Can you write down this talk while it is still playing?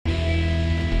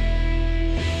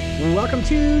Welcome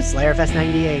to Slayerfest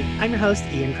 98. I'm your host,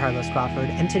 Ian Carlos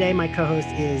Crawford, and today my co host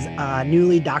is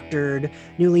newly doctored,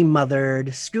 newly mothered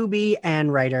Scooby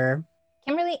and writer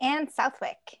Kimberly Ann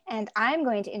Southwick, and I'm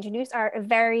going to introduce our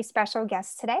very special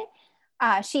guest today.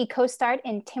 She co-starred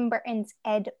in Tim Burton's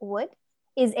Ed Wood,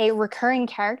 is a recurring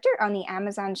character on the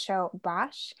Amazon show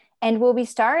Bosch, and will be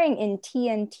starring in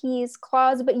TNT's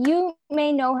Claws, but you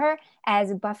may know her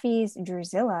as Buffy's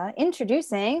Drusilla.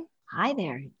 Introducing... Hi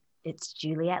there, it's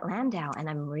Juliet Landau, and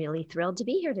I'm really thrilled to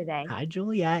be here today. Hi,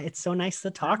 Juliet. It's so nice to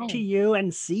talk Hi. to you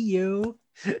and see you.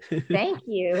 Thank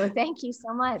you. Thank you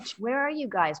so much. Where are you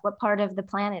guys? What part of the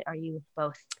planet are you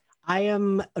both? I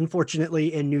am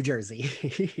unfortunately in New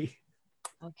Jersey.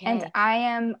 Okay. And I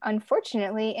am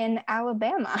unfortunately in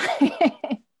Alabama.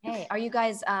 Hey, are you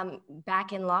guys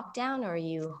back in lockdown, or are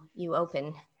you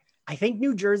open? I think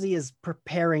New Jersey is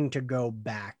preparing to go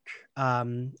back. I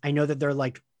know that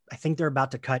I think they're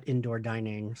about to cut indoor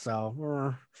dining.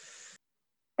 So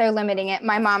they're limiting it.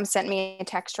 My mom sent me a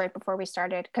text right before we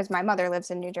started because my mother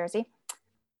lives in New Jersey.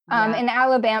 In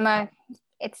Alabama,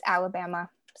 it's Alabama.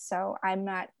 So I'm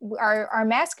not, our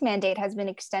mask mandate has been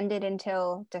extended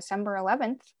until December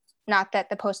 11th. Not that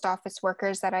the post office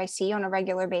workers that I see on a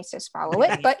regular basis follow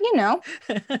it, but you know.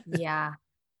 Yeah.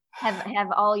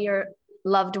 Have all your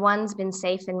loved ones been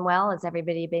safe and well? Has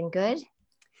everybody been good?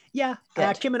 Yeah.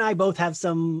 Kim and I both have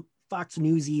some Fox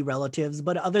Newsy relatives,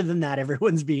 but other than that,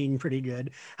 everyone's being pretty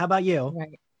good. How about you?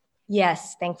 Right.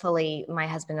 Yes, thankfully, my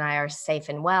husband and I are safe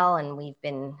and well, and we've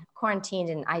been quarantined.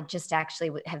 And I just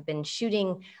actually have been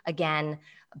shooting again,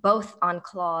 both on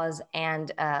Claws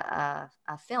and a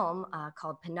film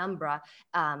called Penumbra.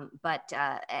 And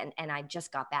I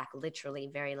just got back literally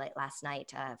very late last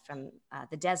night from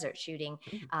the desert shooting,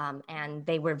 and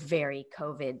they were very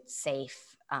COVID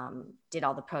safe. Did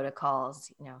all the protocols,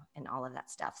 and all of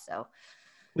that stuff. So.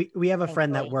 We have a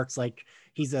friend that works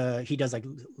he does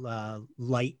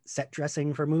light set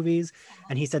dressing for movies,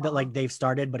 and he said that they've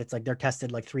started, but it's they're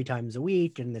tested 3 times a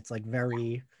week, and it's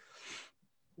very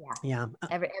yeah.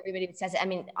 Everybody says it. I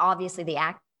mean, obviously the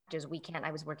actors, we can't.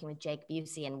 I was working with Jake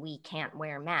Busey, and we can't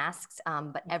wear masks,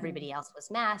 but everybody else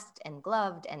was masked and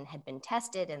gloved and had been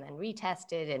tested and then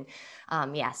retested,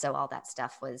 and so all that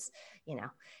stuff was,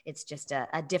 it's just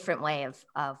a different way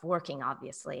of working,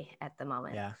 obviously, at the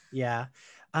moment. Yeah.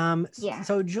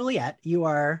 So Juliet, you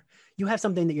have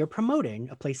something that you're promoting,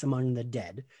 A Place Among the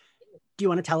Dead. Do you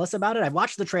want to tell us about it? I've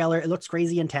watched the trailer. It looks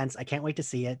crazy intense. I can't wait to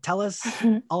see it. Tell us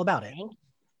all about it.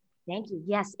 Thank you.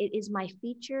 Yes, it is my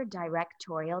feature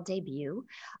directorial debut.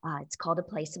 It's called A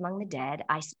Place Among the Dead.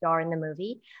 I star in the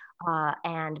movie,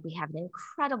 and we have an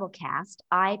incredible cast.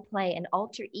 I play an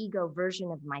alter ego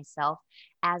version of myself,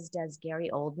 as does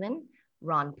Gary Oldman,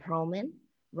 Ron Perlman,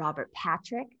 Robert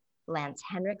Patrick, Lance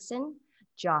Henriksen,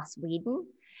 Joss Whedon,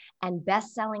 and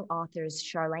best-selling authors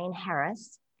Charlaine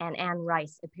Harris and Anne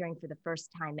Rice appearing for the first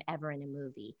time ever in a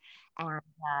movie. And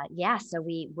so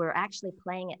we're actually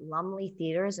playing at Lumley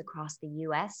Theaters across the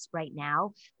US right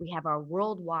now. We have our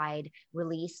worldwide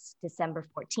release December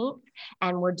 14th,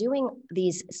 and we're doing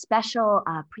these special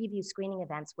preview screening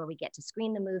events where we get to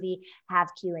screen the movie, have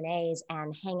Q&As,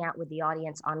 and hang out with the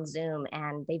audience on Zoom,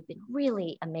 and they've been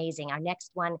really amazing. Our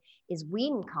next one is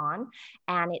WhedonCon,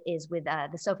 and it is with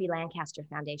the Sophie Lancaster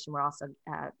Foundation. We're also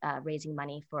raising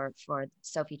money for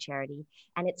Sophie Charity,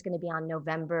 and it's going to be on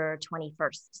November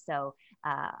 21st. So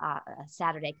a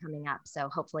Saturday coming up. So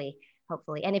hopefully.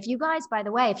 And if you guys, by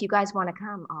the way, if you guys want to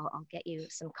come, I'll get you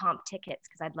some comp tickets,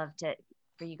 because I'd love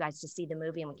for you guys to see the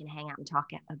movie, and we can hang out and talk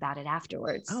about it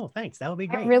afterwards. Oh, thanks. That would be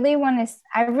great. I really want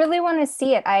to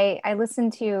see it. I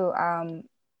listened to an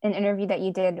interview that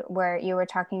you did where you were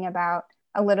talking about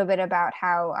a little bit about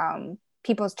how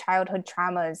people's childhood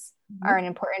traumas are an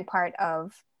important part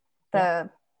of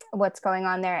what's going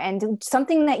on there, and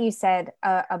something that you said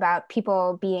about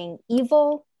people being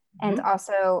evil, and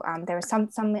also there was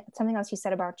something else you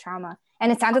said about trauma,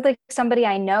 and it sounded like somebody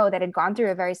I know that had gone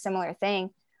through a very similar thing.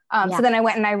 So then I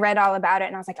went and I read all about it,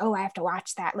 and I was like, oh, I have to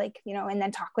watch that, and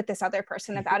then talk with this other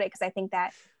person about it, because I think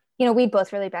that we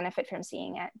both really benefit from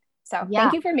seeing it. So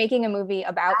thank you for making a movie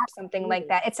about something like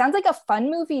that. It sounds like a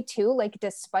fun movie too,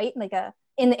 despite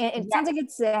it sounds like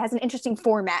it has an interesting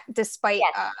format despite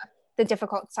the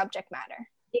difficult subject matter.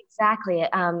 Exactly.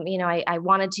 I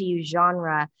wanted to use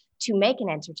genre to make an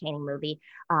entertaining movie,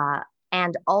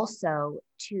 and also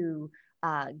to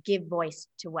give voice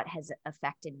to what has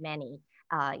affected many,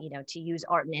 to use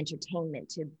art and entertainment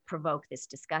to provoke this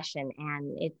discussion.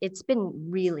 And it's been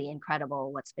really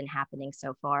incredible what's been happening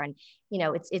so far. And,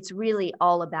 it's really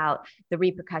all about the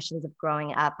repercussions of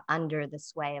growing up under the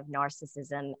sway of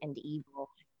narcissism and evil.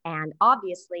 And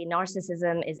obviously,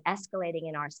 narcissism is escalating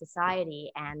in our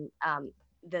society, and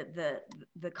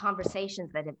the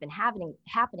conversations that have been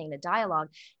happening, the dialogue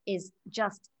is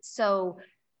just so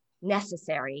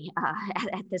necessary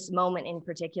at this moment in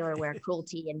particular, where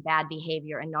cruelty and bad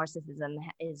behavior and narcissism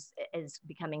is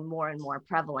becoming more and more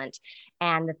prevalent.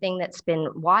 And the thing that's been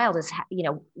wild is,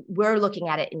 we're looking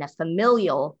at it in a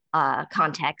familial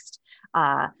context,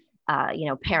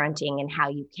 parenting and how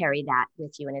you carry that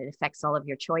with you, and it affects all of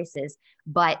your choices.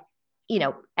 But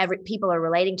every people are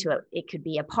relating to it. It could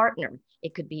be a partner,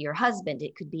 it could be your husband,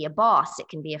 it could be a boss, it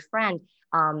can be a friend.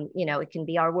 It can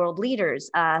be our world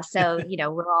leaders. So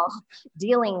we're all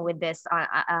dealing with this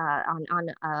on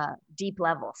a deep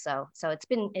level. So it's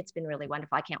been really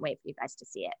wonderful. I can't wait for you guys to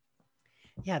see it.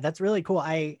 Yeah, that's really cool.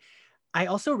 I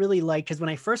also really like, because when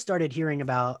I first started hearing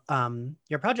about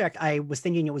your project, I was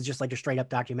thinking it was just like a straight up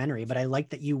documentary, but I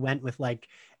like that you went with like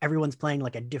everyone's playing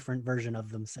like a different version of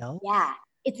themselves. Yeah.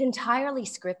 It's entirely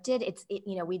scripted.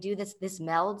 We do this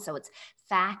meld, so it's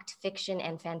fact, fiction,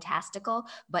 and fantastical,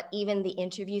 but even the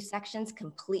interview sections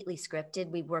completely scripted.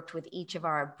 We worked with each of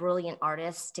our brilliant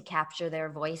artists to capture their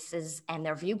voices and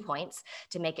their viewpoints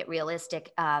to make it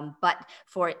realistic, but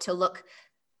for it to look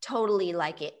totally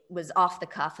like it was off the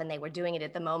cuff and they were doing it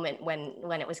at the moment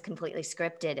when it was completely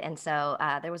scripted. And so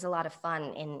there was a lot of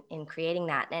fun in creating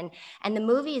that. And the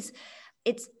movies,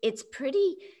 it's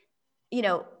pretty,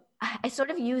 I sort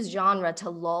of use genre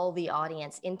to lull the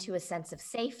audience into a sense of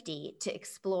safety to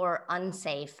explore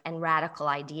unsafe and radical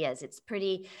ideas. It's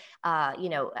pretty,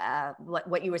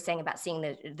 what you were saying about seeing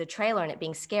the trailer and it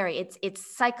being scary.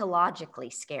 It's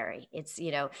psychologically scary. It's,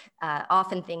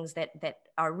 often things that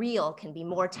are real can be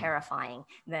more terrifying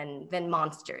than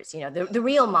monsters. The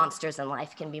real monsters in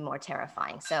life can be more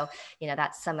terrifying. So,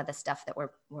 that's some of the stuff that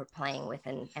we're playing with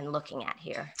and looking at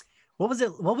here. What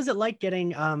was it like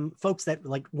getting folks that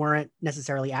like weren't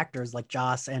necessarily actors, like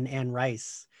Joss and Anne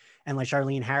Rice and like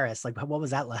Charlene Harris? Like, what was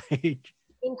that like?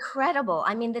 Incredible.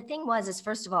 I mean, the thing is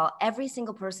first of all, every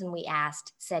single person we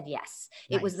asked said yes.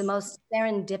 Nice. It was the most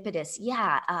serendipitous,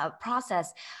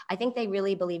 process. I think they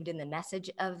really believed in the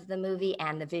message of the movie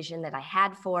and the vision that I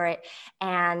had for it.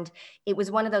 And it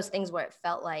was one of those things where it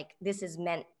felt like this is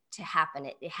meant to happen.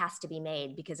 It has to be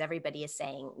made because everybody is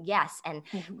saying yes. And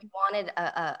we wanted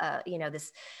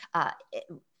this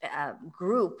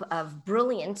group of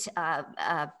brilliant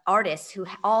artists who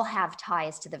all have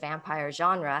ties to the vampire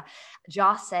genre.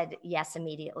 Joss said yes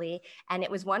immediately, and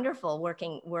it was wonderful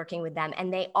working with them.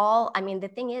 And they all, I mean, the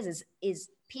thing is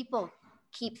people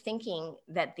keep thinking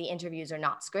that the interviews are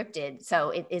not scripted.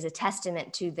 So it is a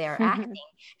testament to their acting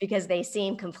because they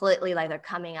seem completely like they're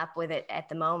coming up with it at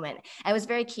the moment. It was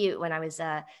very cute when I was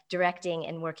directing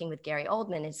and working with Gary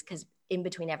Oldman, is because in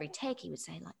between every take, he would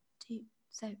say like, do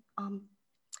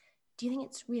you think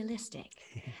it's realistic?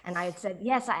 And I had said,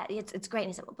 yes, it's great. And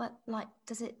he said, well, but like,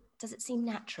 does it seem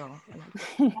natural?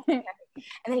 And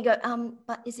then he go,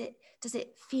 but does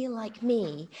it feel like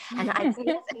me? And I said,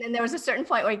 yes. And then there was a certain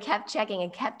point where he kept checking.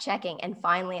 And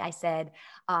finally I said,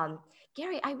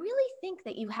 Gary, I really think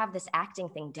that you have this acting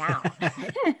thing down.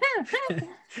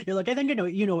 You're like, I think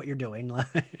you know what you're doing.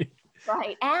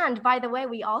 Right. And by the way,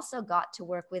 we also got to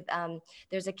work with,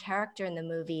 there's a character in the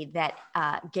movie that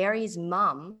Gary's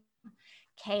mom,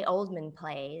 Kay Oldman,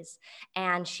 plays,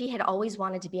 and she had always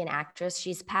wanted to be an actress.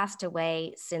 She's passed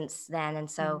away since then,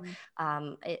 and so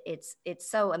it's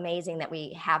so amazing that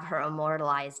we have her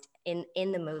immortalized in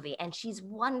the movie. And she's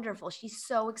wonderful. She's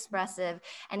so expressive,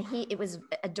 and it was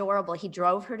adorable. He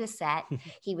drove her to set.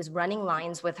 He was running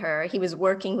lines with her. He was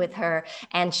working with her,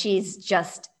 and she's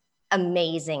just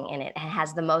amazing in it, and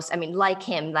has the most, I mean, like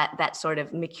him, that sort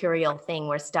of mercurial thing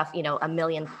where stuff, a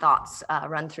million thoughts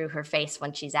run through her face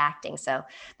when she's acting. So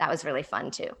that was really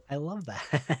fun too. I love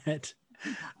that.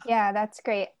 Yeah, that's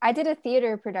great. I did a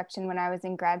theater production when I was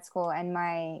in grad school, and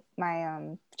my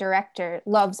director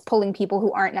loves pulling people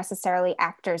who aren't necessarily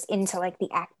actors into like the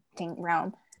acting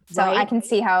realm. So right. I can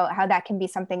see how that can be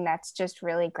something that's just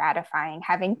really gratifying,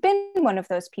 having been one of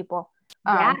those people.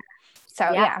 Yeah,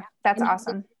 that's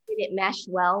awesome. Did it mesh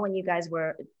well when you guys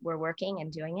were working and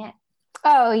doing it?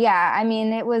 Oh yeah, I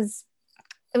mean, it was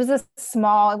a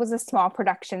small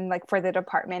production, like for the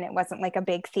department. It wasn't like a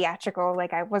big theatrical,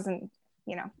 like I wasn't,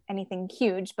 anything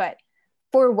huge, but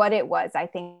for what it was, I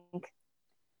think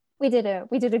we did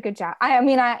a good job. I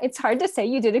mean, it's hard to say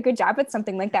you did a good job at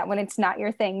something like that when it's not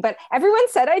your thing, but everyone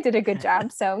said I did a good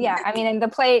job. So yeah, I mean, and the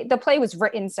play was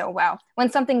written so well.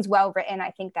 When something's well written,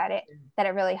 I think that it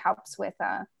really helps with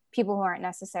people who aren't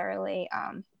necessarily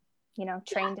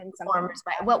trained in something. Performers.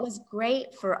 What was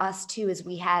great for us too is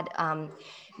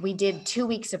we did 2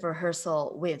 weeks of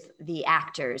rehearsal with the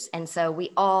actors, and so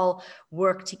we all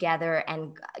worked together.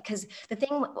 And because the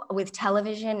thing with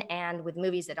television and with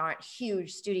movies that aren't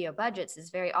huge studio budgets is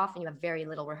very often you have very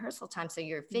little rehearsal time, so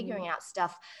you're figuring out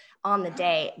stuff on the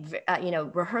day.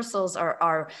 Rehearsals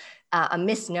are a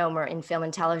misnomer in film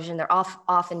and television. They're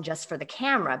often just for the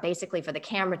camera, basically for the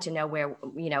camera to know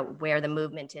where the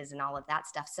movement is and all of that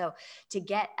stuff. So to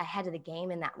get ahead of the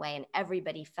game in that way, and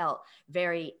everybody felt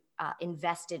very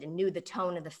invested and knew the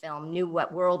tone of the film, knew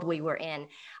what world we were in.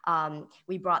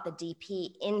 We brought the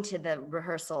DP into the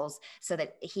rehearsals so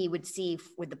that he would see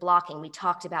with the blocking. We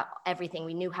talked about everything.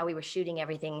 We knew how we were shooting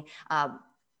everything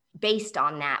based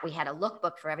on that. We had a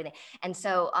lookbook for everything. And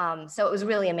so it was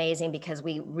really amazing because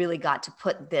we really got to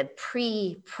put the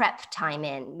pre-prep time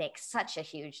in, makes such a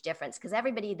huge difference because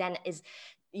everybody then is,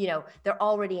 they're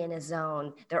already in a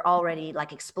zone. They're already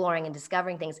like exploring and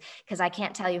discovering things. Because I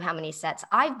can't tell you how many sets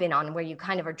I've been on where you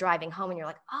kind of are driving home and you're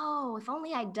like, oh, if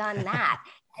only I'd done that.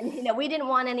 And, we didn't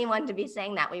want anyone to be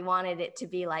saying that. We wanted it to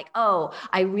be like, oh,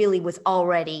 I really was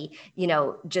already,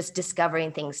 just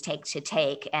discovering things take to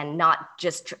take and not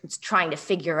just trying to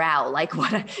figure out like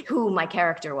who my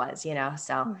character was,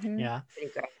 so yeah,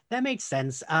 pretty great. That makes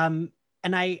sense. And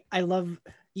I love,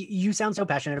 you sound so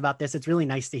passionate about this. It's really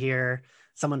nice to hear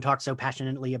someone talk so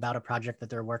passionately about a project that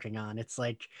they're working on. It's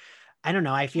like, I don't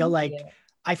know. I feel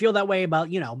I feel that way about,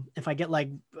 if I get like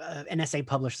an essay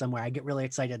published somewhere, I get really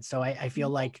excited. So I feel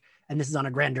like, and this is on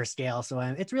a grander scale. So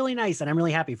it's really nice. And I'm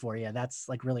really happy for you. That's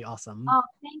like really awesome. Oh,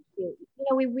 thank you.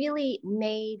 We really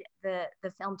made the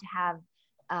film to have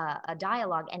a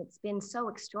dialogue, and it's been so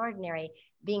extraordinary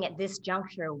being at this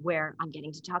juncture where I'm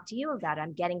getting to talk to you about it.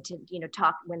 I'm getting to,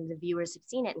 talk when the viewers have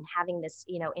seen it and having this,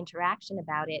 interaction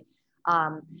about it.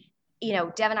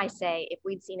 Dev and I say, if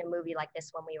we'd seen a movie like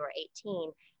this when we were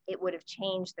 18, it would have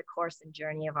changed the course and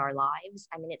journey of our lives.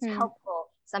 I mean, it's helpful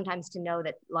sometimes to know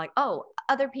that like, oh,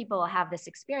 other people have this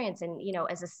experience. And,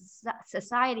 as a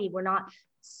society, we're not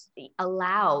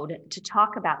allowed to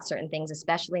talk about certain things,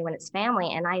 especially when it's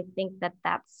family. And I think that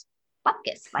that's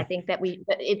buckus. I think that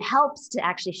it helps to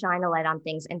actually shine a light on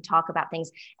things and talk about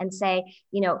things and say,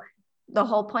 the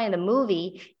whole point of the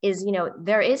movie is,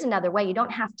 there is another way. You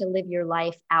don't have to live your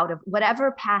life out of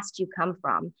whatever past you come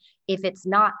from. If it's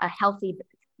not a healthy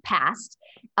past,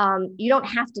 you don't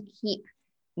have to keep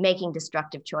making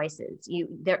destructive choices.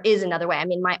 There is another way. I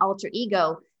mean, my alter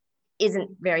ego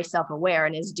isn't very self-aware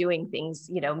and is doing things,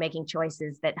 making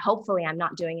choices that hopefully I'm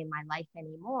not doing in my life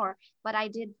anymore, but I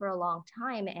did for a long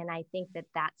time. And I think that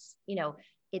that's,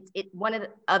 one of the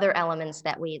other elements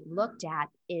that we looked at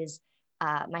is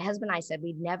my husband and I said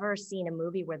we'd never seen a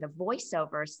movie where the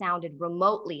voiceover sounded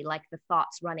remotely like the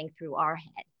thoughts running through our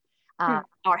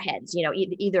heads,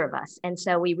 either of us. And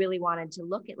so we really wanted to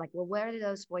look at like, well, where do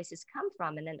those voices come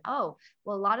from? And then, a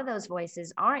lot of those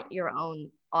voices aren't your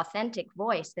own authentic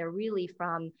voice. They're really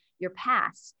from your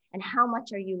past. And how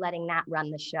much are you letting that run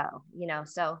the show?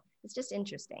 So it's just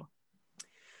interesting.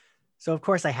 So of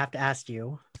course I have to ask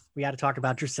you, we got to talk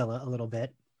about Drusilla a little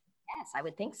bit. Yes, I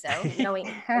would think so. Knowing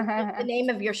the name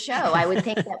of your show, I would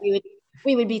think that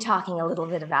we would be talking a little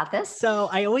bit about this. So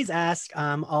I always ask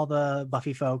all the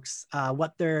Buffy folks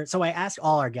so I ask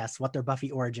all our guests what their Buffy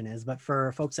origin is, but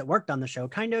for folks that worked on the show,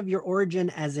 kind of your origin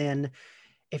as in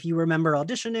if you remember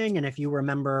auditioning and if you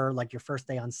remember like your first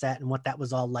day on set and what that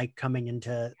was all like coming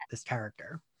into this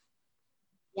character.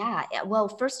 Yeah, well,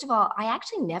 first of all, I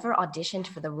actually never auditioned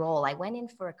for the role. I went in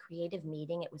for a creative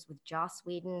meeting. It was with Joss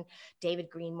Whedon, David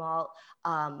Greenwalt,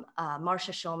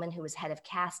 Marcia Schulman, who was head of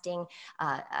casting,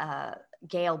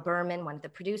 Gail Berman, one of the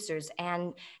producers,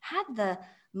 and had the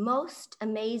most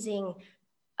amazing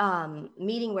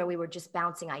meeting where we were just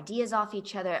bouncing ideas off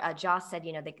each other. Joss said,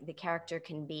 the character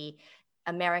can be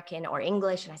American or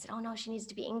English. And I said, oh no, she needs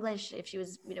to be English. If she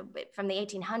was, from the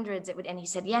 1800s, it would. And he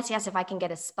said, yes, if I can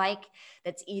get a Spike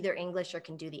that's either English or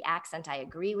can do the accent, I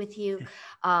agree with you.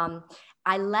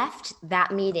 I left that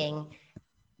meeting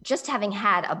just having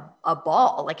had a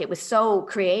ball. Like it was so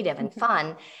creative and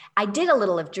fun. I did a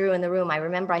little of Drew in the room. I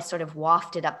remember I sort of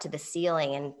wafted up to the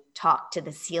ceiling and talked to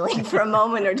the ceiling for a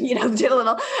moment or, did a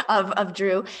little of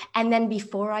Drew. And then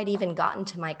before I'd even gotten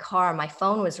to my car, my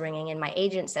phone was ringing and my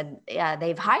agent said,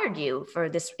 they've hired you for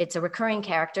this. It's a recurring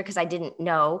character because I didn't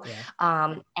know.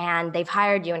 Yeah. And they've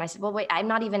hired you. And I said, well, wait, I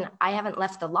haven't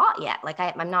left the lot yet. Like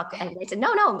I'm not. And they said,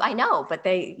 no, I know. But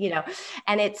they,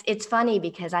 and it's funny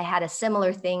because I had a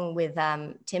similar thing with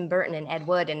Tim Burton and Ed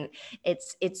Wood. And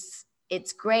it's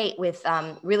it's great with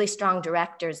really strong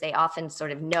directors. They often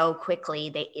sort of know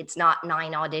quickly. It's not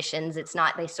 9 auditions. It's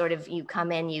not, they sort of, you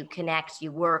come in, you connect,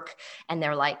 you work, and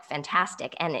they're like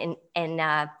fantastic. And in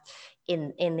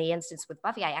the instance with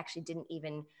Buffy, I actually didn't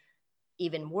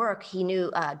even work. He knew,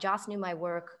 Joss knew my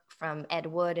work from Ed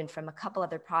Wood and from a couple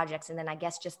other projects. And then I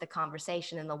guess just the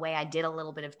conversation and the way I did a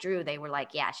little bit of Drew, they were like,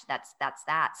 yeah, that's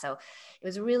that. So it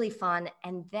was really fun.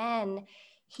 And then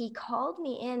he called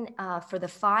me in for the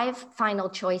 5 final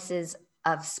choices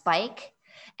of Spike.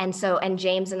 And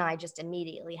James and I just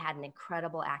immediately had an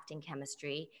incredible acting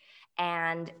chemistry.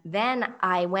 And then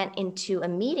I went into a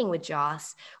meeting with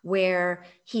Joss where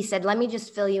he said, let me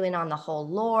just fill you in on the whole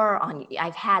lore.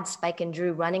 I've had Spike and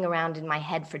Drew running around in my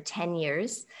head for 10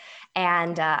 years.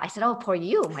 And I said, oh, poor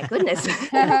you, my goodness.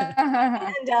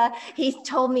 And he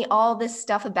told me all this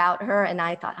stuff about her. And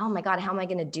I thought, oh my God, how am I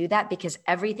going to do that? Because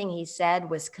everything he said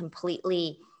was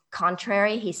completely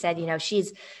contrary. He said,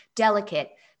 she's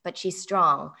delicate, but she's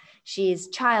strong. She's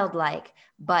childlike,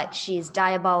 but she's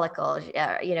diabolical.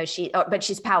 But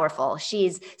she's powerful.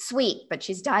 She's sweet, but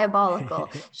she's diabolical.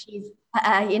 She's,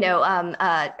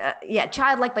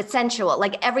 childlike, but sensual.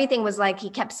 Like everything was like, he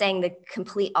kept saying the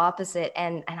complete opposite.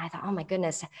 And I thought, oh my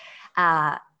goodness,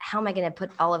 how am I going to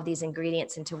put all of these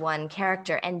ingredients into one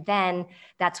character? And then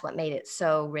that's what made it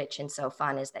so rich and so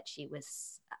fun, is that she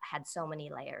had so many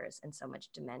layers and so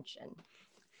much dimension.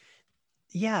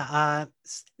 Yeah,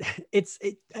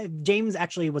 James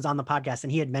actually was on the podcast,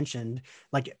 and he had mentioned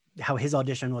like how his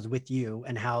audition was with you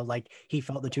and how like he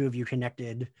felt the two of you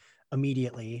connected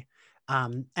immediately.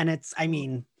 And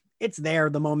it's there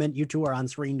the moment you two are on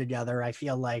screen together. I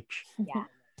feel like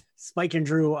Spike and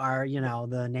Drew are,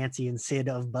 the Nancy and Sid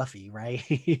of Buffy,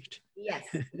 right? Yes,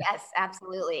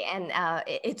 absolutely. And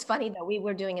it's funny that we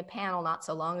were doing a panel not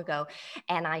so long ago,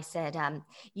 and I said,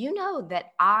 you know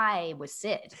that I was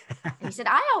Sid. And he said,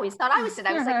 I always thought I was Sid.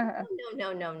 I was like,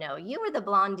 no. You were the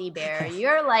Blondie Bear.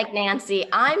 You're like Nancy.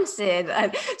 I'm Sid.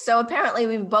 So apparently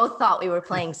we both thought we were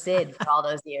playing Sid for all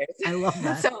those years. I love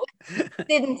that. So Sid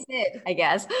and Sid, I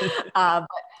guess. But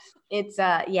it's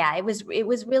it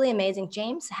was really amazing.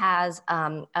 James has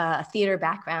a theater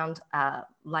background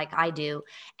like I do,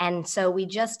 and so we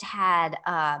just had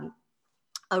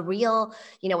a real,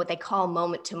 what they call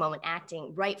moment to moment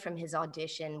acting right from his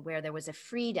audition, where there was a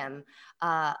freedom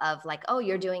of like, oh,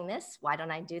 you're doing this, why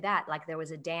don't I do that? Like there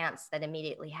was a dance that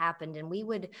immediately happened. And we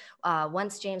would,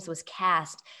 once James was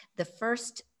cast,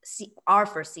 our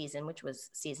first season, which was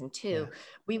season 2,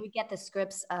 we would get the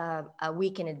scripts a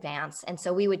week in advance. And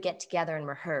so we would get together and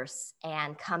rehearse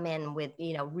and come in with,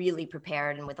 really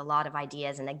prepared and with a lot of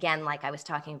ideas. And again, like I was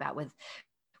talking about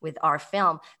with our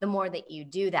film, the more that you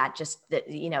do that, just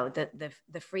the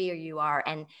freer you are.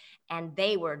 And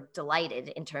they were delighted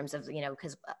in terms of,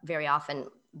 because very often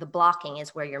the blocking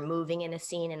is where you're moving in a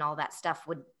scene and all that stuff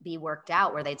would be worked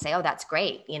out, where they'd say, oh, that's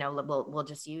great. We'll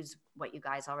just use what you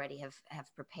guys already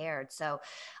have prepared. So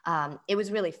it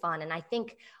was really fun. And I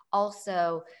think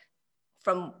also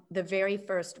from the very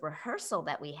first rehearsal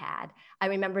that we had, I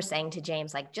remember saying to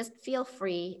James, like, just feel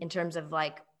free in terms of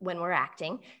like when we're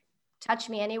acting, touch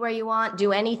me anywhere you want,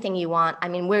 do anything you want. I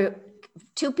mean, we're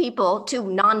two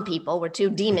non-people, we're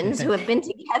 2 demons who have been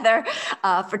together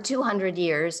for 200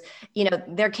 years.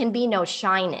 There can be no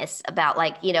shyness about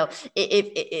like, if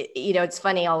it's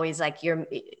funny always, like you're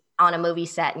on a movie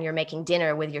set and you're making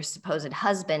dinner with your supposed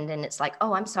husband and it's like,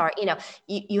 oh, I'm sorry.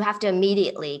 You have to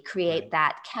immediately create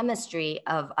that chemistry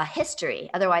of a history.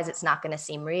 Otherwise it's not going to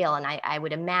seem real. And I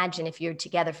would imagine if you're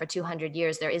together for 200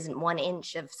 years, there isn't 1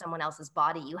 inch of someone else's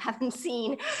body you haven't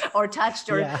seen or touched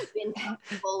or been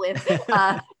comfortable with,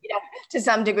 to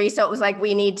some degree. So it was like,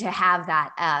 we need to have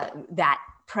that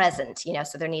present,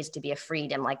 so there needs to be a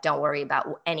freedom. Like, don't worry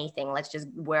about anything. Let's just,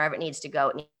 wherever it needs to go,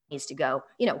 it needs to go,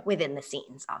 within the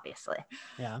scenes, obviously.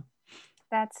 Yeah.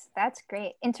 That's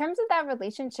great. In terms of that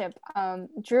relationship,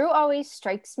 Drew always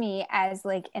strikes me as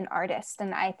like an artist.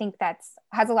 And I think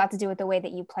has a lot to do with the way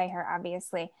that you play her,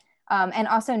 obviously. And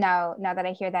also now that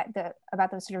I hear that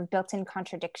about those sort of built-in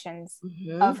contradictions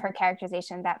of her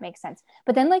characterization, that makes sense.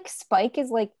 But then like Spike is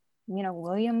like,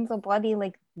 William the Bloody,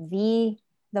 like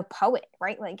the poet,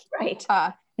 right? Like, right.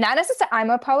 Not necessarily, I'm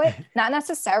a poet, not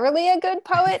necessarily a good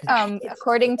poet,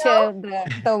 according to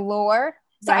the lore.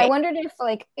 So right. I wondered if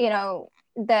like,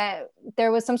 that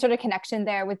there was some sort of connection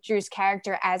there with Drew's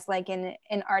character as like an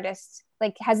artist,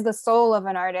 like has the soul of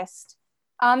an artist.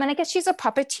 And I guess she's a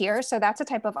puppeteer, so that's a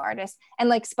type of artist. And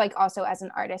like Spike also as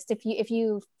an artist, if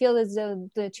you feel as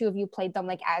though the two of you played them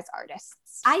like as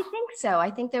artists. I think so. I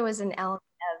think there was an element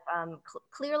of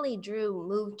clearly Drew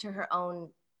moved to her own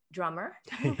drummer.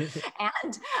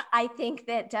 And I think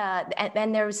that,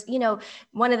 and there's,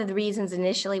 one of the reasons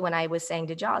initially when I was saying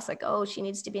to Joss, like, oh, she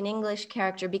needs to be an English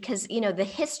character, because, the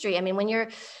history, I mean,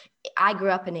 I grew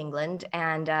up in England,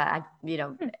 and I,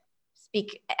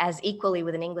 speak as equally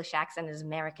with an English accent as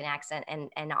American accent,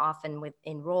 and often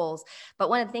in roles. But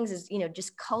one of the things is,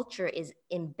 just culture is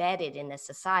embedded in this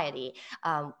society.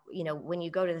 When you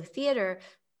go to the theater,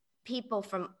 people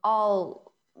from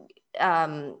all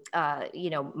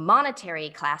monetary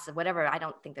class of whatever, I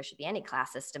don't think there should be any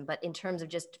class system, but in terms of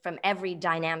just from every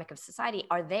dynamic of society,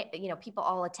 are they, people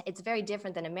all, it's very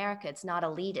different than America. It's not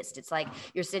elitist. It's like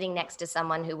you're sitting next to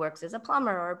someone who works as a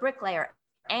plumber or a bricklayer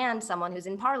and someone who's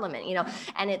in parliament,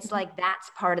 and it's like, that's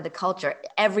part of the culture.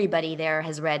 Everybody there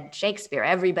has read Shakespeare.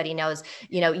 Everybody knows,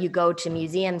 you go to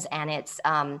museums and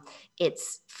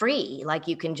it's free. Like,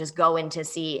 you can just go in to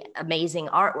see amazing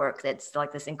artwork that's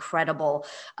like this incredible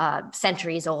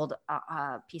centuries old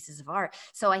pieces of art.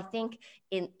 So I think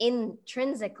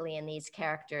intrinsically in these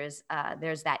characters,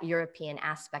 there's that European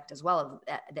aspect as well.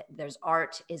 There's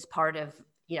art is part of,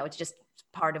 it's just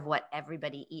part of what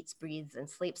everybody eats, breathes, and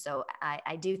sleeps. So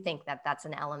I do think that that's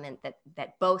an element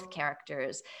that both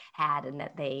characters had and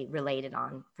that they related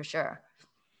on, for sure.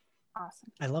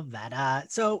 Awesome. I love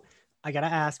that. So I gotta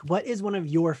ask, what is one of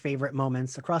your favorite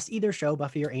moments across either show,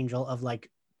 Buffy or Angel, of like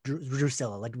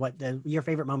Drusilla? Like, your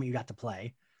favorite moment you got to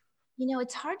play?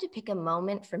 It's hard to pick a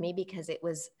moment for me because it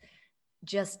was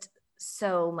just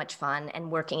so much fun and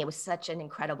working. It was such an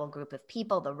incredible group of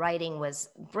people. The writing was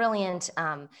brilliant.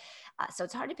 So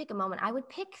it's hard to pick a moment. I would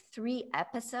pick 3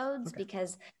 episodes,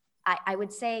 because I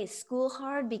would say School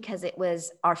Hard, because it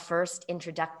was our first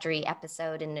introductory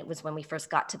episode and it was when we first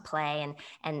got to play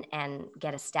and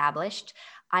get established.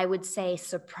 I would say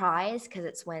Surprise, because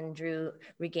it's when Drew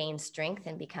regains strength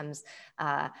and becomes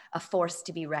a force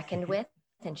to be reckoned with.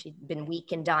 And she'd been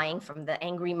weak and dying from the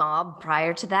angry mob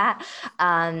prior to that.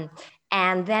 And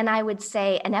then I would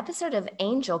say an episode of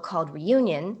Angel called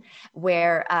Reunion,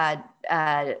 where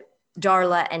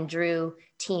Darla and Drew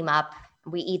team up.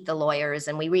 We eat the lawyers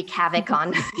and we wreak havoc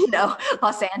on,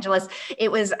 Los Angeles.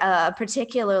 It was a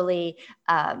particularly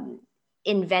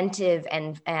inventive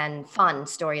and fun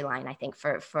storyline, I think,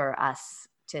 for us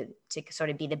to sort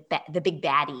of be the big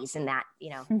baddies in that,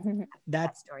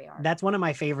 that story arc. That's one of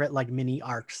my favorite like mini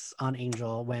arcs on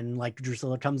Angel, when like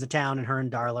Drusilla comes to town and her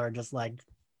and Darla are just like,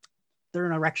 they're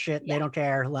in a wreck shit. Yeah. They don't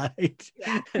care. Like,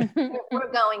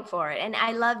 we're going for it. And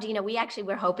I loved, we actually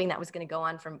were hoping that was going to go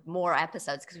on for more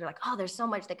episodes, because we're like, oh, there's so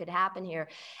much that could happen here.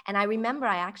 And I remember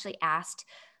I actually asked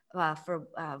for,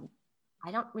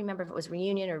 I don't remember if it was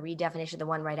Reunion or Redefinition, the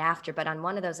one right after, but on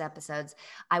one of those episodes,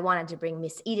 I wanted to bring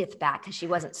Miss Edith back because she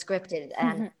wasn't scripted.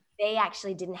 And they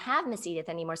actually didn't have Miss Edith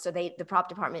anymore. So the prop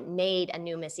department made a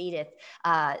new Miss Edith.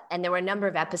 And there were a number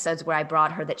of episodes where I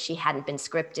brought her that she hadn't been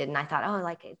scripted. And I thought, oh,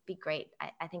 like, it'd be great.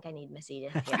 I think I need Miss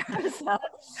Edith here. So,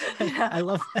 I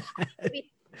love that.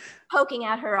 Poking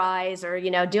at her eyes, or,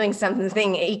 doing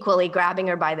something equally, grabbing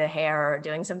her by the hair, or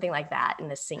doing something like that in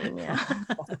the scene.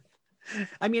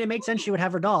 I mean, it makes sense. She would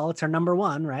have her doll. It's her number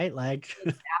one, right? Like,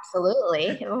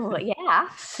 absolutely. Oh, yeah.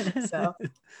 So,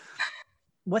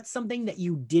 what's something that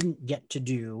you didn't get to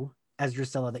do as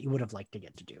Drusilla that you would have liked to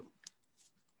get to do?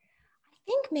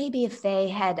 I think maybe if they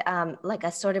had like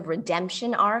a sort of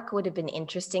redemption arc, would have been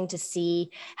interesting to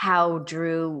see how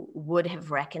Drew would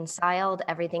have reconciled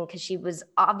everything, because she was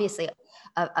obviously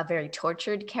a very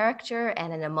tortured character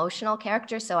and an emotional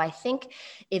character. So I think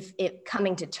if it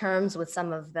coming to terms with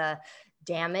some of the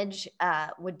damage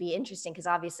would be interesting, because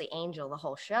obviously Angel, the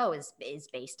whole show is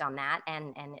based on that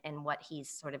and what he's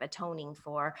sort of atoning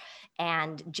for.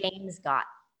 And James got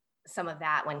some of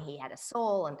that when he had a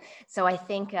soul. And so I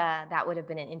think that would have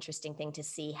been an interesting thing to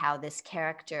see how this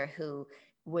character who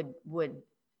would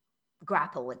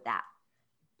grapple with that.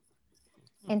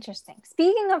 Interesting.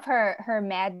 Speaking of her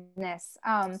madness,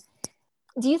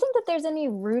 do you think that there's any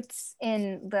roots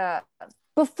in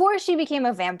before she became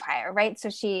a vampire, right? So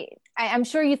I'm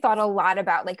sure you thought a lot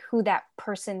about like who that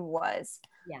person was.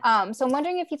 Yes. So I'm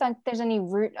wondering if you thought there's any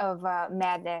root of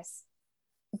madness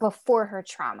before her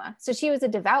trauma. So she was a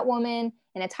devout woman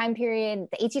in a time period,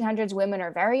 the 1800s, women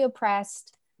are very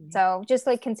oppressed. Mm-hmm. So just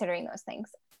like considering those things.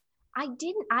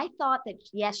 I thought that,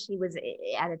 yes, she was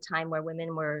at a time where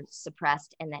women were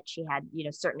suppressed and that she had,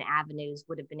 certain avenues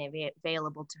would have been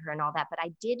available to her and all that. But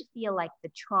I did feel like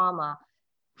the trauma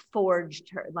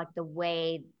forged her, like the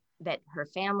way that her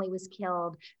family was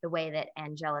killed, the way that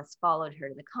Angelus followed her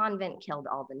to the convent, killed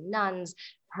all the nuns,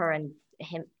 her and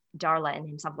him, Darla and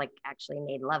himself like actually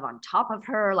made love on top of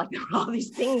her. Like there were all these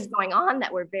things going on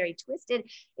that were very twisted.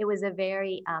 It was a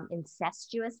very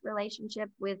incestuous relationship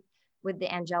with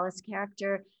the Angelus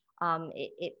character.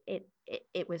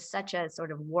 It was such a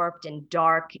sort of warped and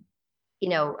dark,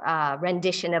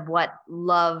 rendition of what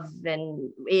love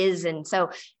and is. And so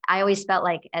I always felt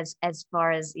like as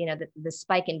far as, the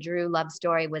Spike and Drew love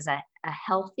story was a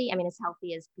healthy, I mean, as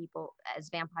healthy as people, as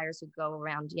vampires who go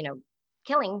around,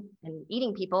 killing and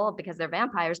eating people because they're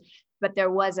vampires, but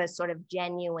there was a sort of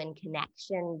genuine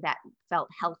connection that felt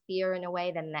healthier in a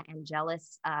way than the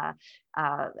Angelus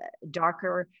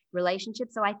darker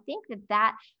relationship. So I think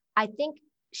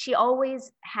she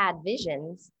always had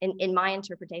visions. In my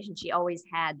interpretation, she always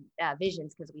had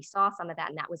visions, because we saw some of that,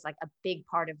 and that was like a big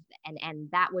part of,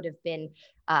 and that would have been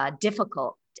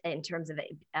difficult in terms of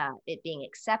it being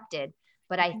accepted.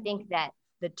 But I think that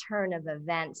the turn of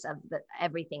events of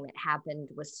everything that happened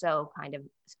was so kind of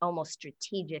almost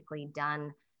strategically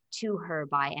done to her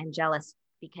by Angelus,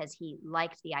 because he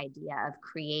liked the idea of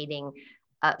creating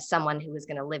someone who was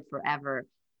going to live forever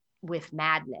with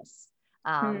madness.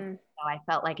 So I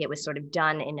felt like it was sort of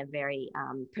done in a very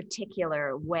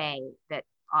particular way that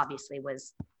obviously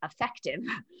was effective.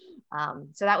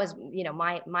 So that was,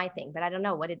 my thing. But I don't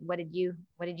know. What did you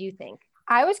think?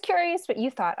 I was curious what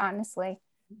you thought, honestly.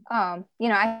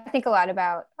 I think a lot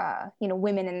about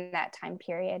women in that time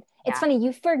period. It's funny,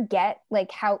 you forget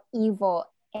like how evil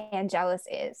Angelus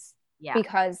is. Yeah.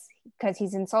 Because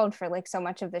he's insulted for like so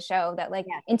much of the show that like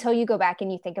until you go back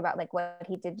and you think about like what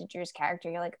he did to Drew's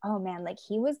character, you're like, oh man, like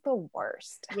he was the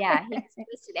worst. Yeah, he's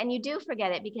twisted. And you do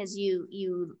forget it because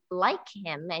you like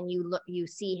him and you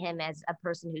see him as a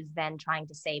person who's then trying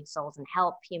to save souls and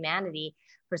help humanity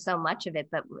for so much of it.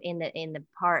 But in the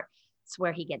parts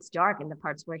where he gets dark, and the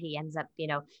parts where he ends up,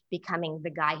 becoming the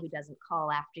guy who doesn't call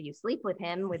after you sleep with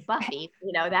him with Buffy,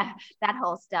 that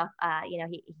whole stuff,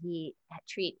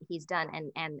 he's done.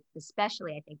 And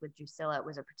especially I think with Drusilla, it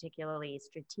was a particularly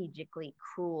strategically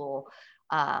cruel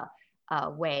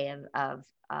way of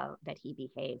that he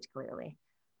behaved clearly.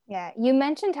 Yeah, you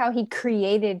mentioned how he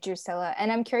created Drusilla,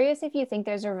 and I'm curious if you think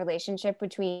there's a relationship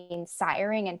between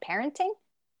siring and parenting.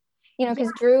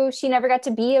 Because Drew, she never got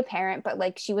to be a parent, but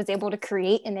like she was able to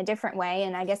create in a different way.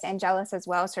 And I guess Angelus as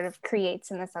well sort of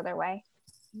creates in this other way.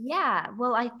 Yeah,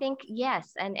 well, I think,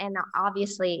 yes. And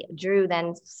obviously Drew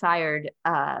then sired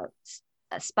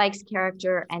Spike's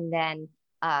character, and then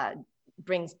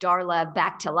brings Darla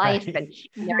back to life. Right.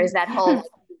 And there is that whole,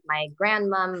 my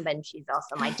grandmom, and she's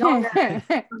also my daughter.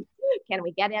 Can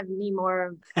we get any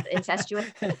more incestuous?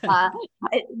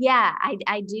 Yeah,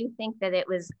 I do think that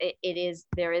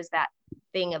there is that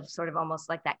thing of sort of almost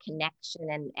like that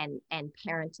connection and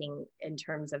parenting in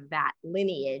terms of that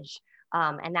lineage.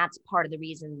 And that's part of the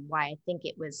reason why I think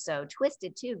it was so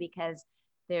twisted too, because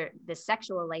the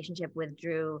sexual relationship with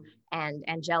Drew and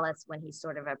Angelus, when he's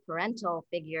sort of a parental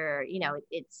figure,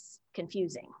 it's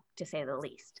confusing to say the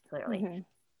least, clearly. Mm-hmm.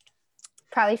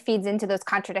 Probably feeds into those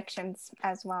contradictions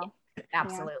as well.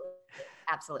 Absolutely. Yeah.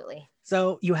 Absolutely.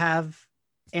 So you have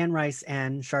Anne Rice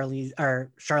and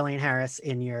Charlaine Harris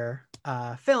in your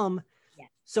film. Yes.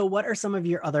 So what are some of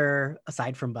your other,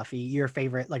 aside from Buffy, your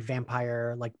favorite like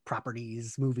vampire like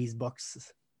properties, movies,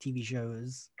 books, TV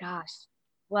shows? Gosh.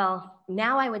 Well,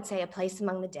 now I would say A Place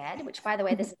Among the Dead, which, by the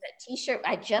way, this is a t-shirt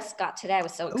I just got today. I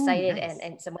was so excited. Ooh, nice.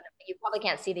 And so you probably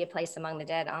can't see the A Place Among the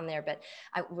Dead on there, but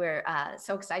we're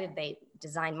so excited. They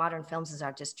designed Modern Films as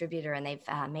our distributor, and they've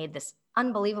made this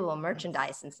unbelievable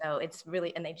merchandise. And so it's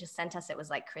really, and they just sent us, it was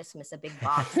like Christmas, a big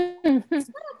box. So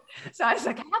I was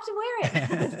like, I have to wear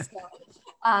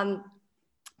it.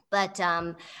 But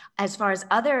as far as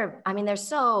other, I mean, there's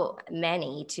so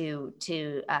many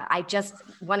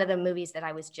one of the movies that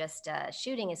I was just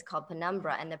shooting is called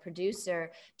Penumbra, and the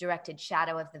producer directed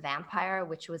Shadow of the Vampire,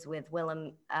 which was with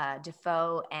Willem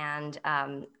Dafoe and,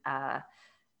 oh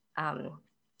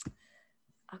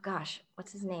gosh,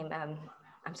 what's his name?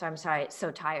 I'm sorry. It's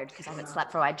so tired because I haven't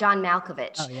slept for a while. John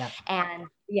Malkovich. Oh,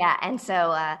 yeah. And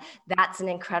so that's an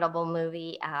incredible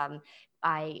movie.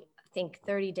 I think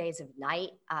 30 Days of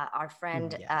Night, our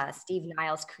friend Steve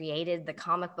Niles created the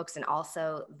comic books and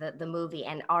also the movie.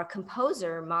 And our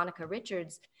composer, Monica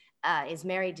Richards, is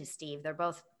married to Steve. They're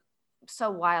both so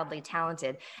wildly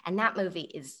talented. And that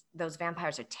movie those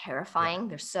vampires are terrifying. Yeah.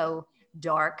 They're so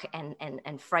dark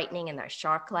and frightening, and they're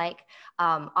shark-like.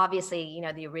 Obviously,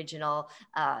 the original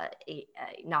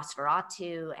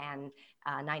Nosferatu and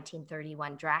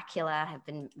 1931 Dracula have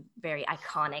been very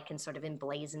iconic and sort of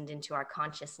emblazoned into our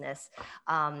consciousness.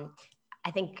 I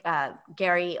think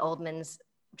Gary Oldman's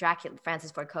Dracula,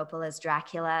 Francis Ford Coppola's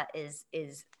Dracula is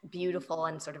beautiful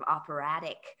and sort of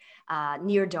operatic.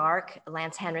 Near Dark,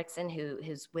 Lance Henriksen,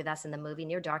 who's with us in the movie,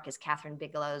 Near Dark is Catherine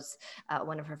Bigelow's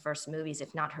one of her first movies,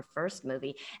 if not her first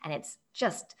movie, and it's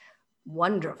just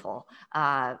wonderful.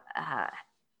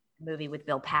 Movie with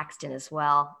Bill Paxton as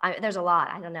well. There's a lot.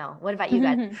 I don't know. What about you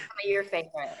guys? Some of your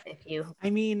favorite, if you?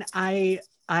 I mean,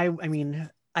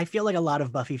 I feel like a lot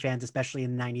of Buffy fans, especially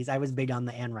in the 90s, I was big on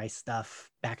the Anne Rice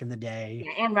stuff back in the day.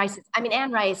 Yeah, Anne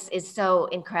Rice is so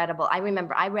incredible. I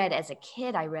remember as a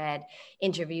kid, I read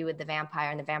Interview with the Vampire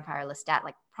and the Vampire Lestat,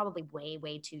 like probably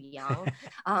way too young.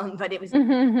 But it was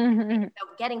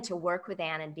getting to work with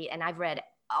Anne and I've read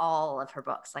all of her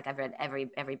books. Like I've read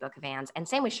every book of Anne's, and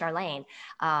same with Charlene.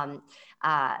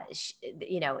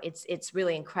 It's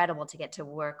really incredible to get to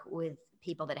work with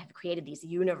people that have created these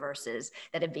universes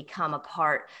that have become a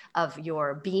part of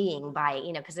your being by,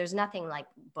 because there's nothing like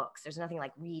books. There's nothing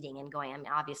like reading and going. I mean,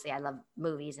 obviously I love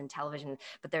movies and television,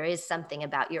 but there is something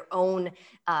about your own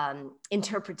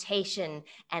interpretation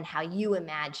and how you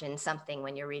imagine something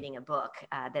when you're reading a book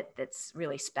that's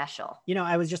really special.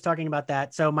 I was just talking about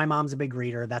that. So my mom's a big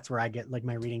reader. That's where I get like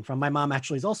my reading from. My mom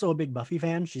actually is also a big Buffy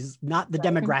fan. She's not the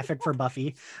demographic for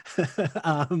Buffy.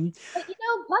 But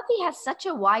Buffy has such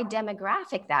a wide demographic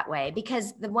that way,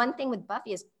 because the one thing with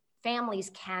Buffy is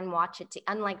families can watch it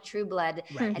unlike True Blood.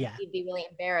 Right, and you'd be really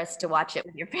embarrassed to watch it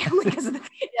with your family because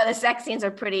the sex scenes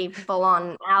are pretty full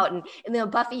on out.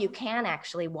 And Buffy, you can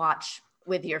actually watch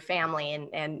with your family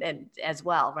and as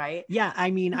well, right? Yeah, I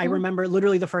mean, I remember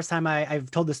literally the first time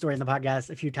I've told this story in the podcast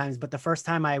a few times, but the first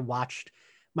time I watched,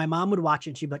 my mom would watch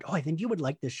it and she'd be like, "Oh, I think you would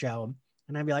like this show."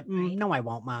 And I'd be like, "No, I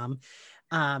won't, Mom."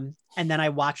 And then I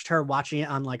watched her watching it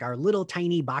on like our little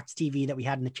tiny box TV that we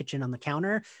had in the kitchen on the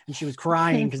counter. And she was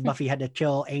crying because Buffy had to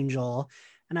kill Angel.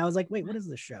 And I was like, "Wait, what is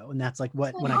this show?" And that's like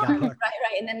when I got hooked.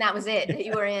 Right. And then that was it.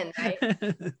 You were in, right?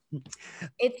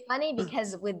 It's funny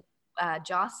because with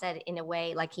Joss said in a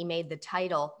way, like he made the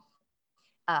title,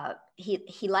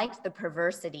 he liked the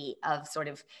perversity of sort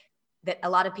of that a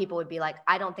lot of people would be like,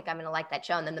 "I don't think I'm going to like that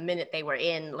show." And then the minute they were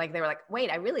in, like, they were like,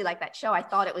 "Wait, I really like that show. I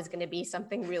thought it was going to be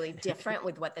something really different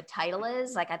with what the title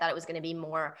is. Like, I thought it was going to be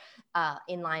more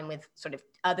in line with sort of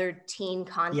other teen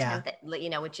content that,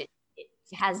 which it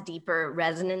has deeper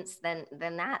resonance than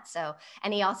that." So,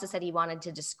 and he also said he wanted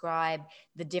to describe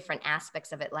the different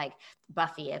aspects of it, like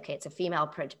Buffy. Okay, it's a female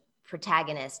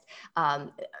protagonist.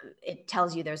 It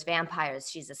tells you there's vampires.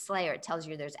 She's a slayer. It tells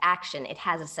you there's action. It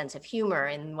has a sense of humor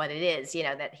in what it is,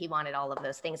 that he wanted all of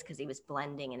those things because he was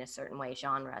blending in a certain way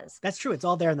genres. That's true. It's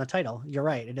all there in the title. You're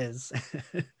right. It is.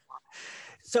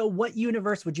 So what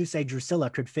universe would you say Drusilla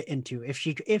could fit into? If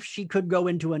she could go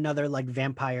into another like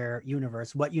vampire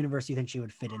universe, what universe do you think she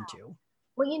would fit into?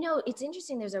 Well, it's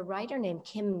interesting. There's a writer named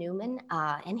Kim Newman,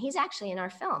 and he's actually in our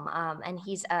film, and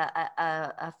he's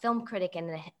a film critic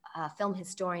and a film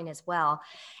historian as well.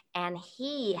 And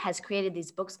he has created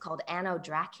these books called Anno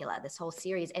Dracula, this whole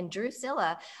series. And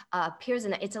Drusilla appears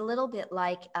in it. It's a little bit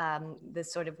like the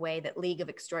sort of way that League of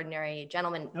Extraordinary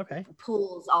Gentlemen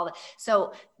pulls all the.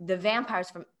 So the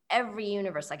vampires from every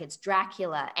universe, like it's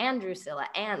Dracula and Drusilla,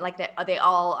 and like they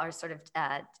all are sort of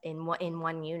in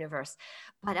one universe.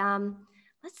 But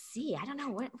let's see. I don't know.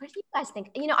 What do you guys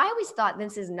think? I always thought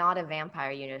this is not a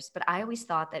vampire universe, but I always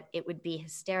thought that it would be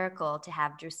hysterical to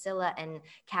have Drusilla and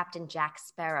Captain Jack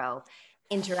Sparrow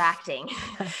interacting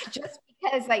just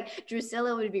because like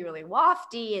Drusilla would be really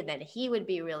wafty and then he would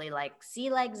be really like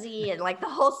sea legsy and like the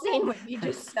whole scene would be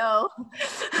just so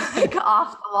like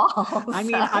off the wall. I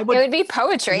mean, it would be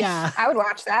poetry. Yeah. I would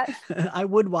watch that. I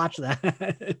would watch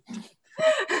that.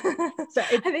 So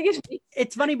I think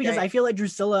it's funny because I feel like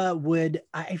Drusilla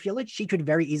I feel like she could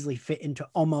very easily fit into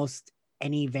almost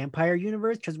any vampire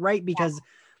universe because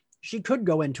she could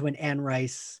go into an Anne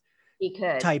Rice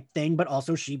type thing, but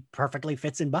also she perfectly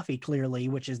fits in Buffy clearly,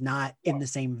 which is not in the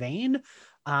same vein.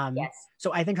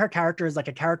 So I think her character is like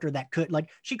a character that could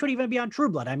she could even be on True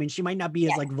Blood. I mean, she might not be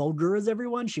as like vulgar as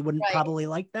everyone. She wouldn't probably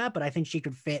like that, but I think she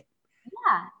could fit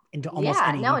into almost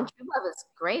any. No, and True Blood was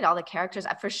great. All the characters,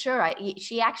 for sure.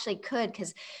 She actually could,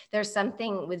 because there's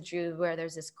something with Drew where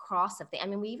there's this cross of things. I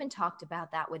mean, we even talked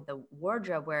about that with the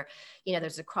wardrobe where,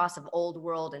 there's a cross of old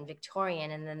world and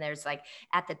Victorian. And then there's like,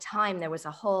 at the time, there was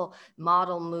a whole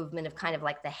model movement of kind of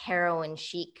like the heroin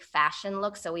chic fashion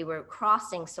look. So we were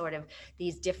crossing sort of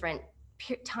these different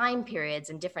time periods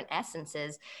and different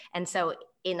essences. And so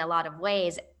in a lot of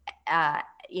ways,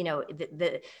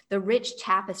 the rich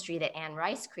tapestry that Anne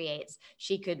Rice creates,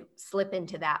 she could slip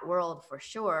into that world for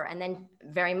sure. And then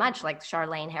very much like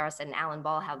Charlaine Harrison and Alan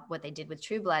Ball, what they did with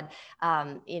True Blood,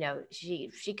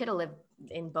 she could have lived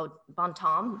Bon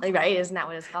Tom, right? Isn't that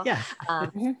what it's called? Yeah.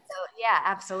 So yeah,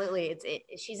 absolutely.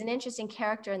 She's an interesting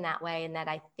character in that way, and that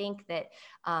I think that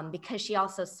because she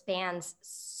also spans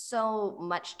so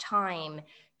much time,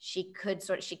 she could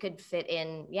fit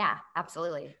in. Yeah,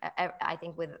 absolutely. I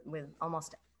think with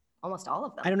almost all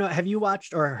of them. I don't know. Have you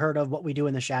watched or heard of What We Do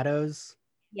in the Shadows?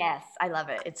 Yes, I love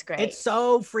it. It's great. It's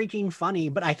so freaking funny,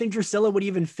 but I think Drusilla would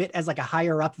even fit as like a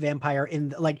higher up vampire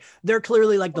like they're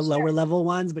clearly like the lower level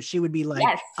ones, but she would be like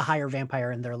a higher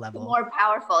vampire in their level. More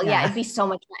powerful. Yeah, it'd be so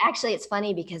much fun. Actually, it's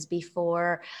funny because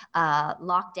before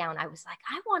lockdown, I was like,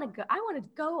 I want to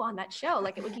go on that show.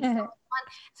 Like it would be so fun.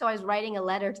 So I was writing a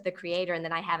letter to the creator, and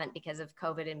then I haven't, because of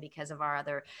COVID and because of our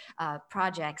other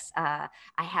projects, I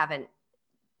haven't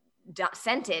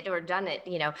sent it or done it,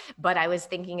 but I was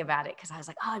thinking about it because I was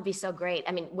like, oh, it'd be so great.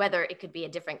 I mean, whether it could be a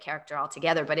different character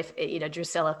altogether, but if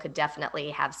Drusilla could definitely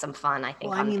have some fun, I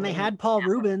think. Well, I mean, they had Paul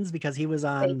Rubens because he was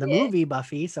on the movie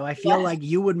Buffy, so I feel like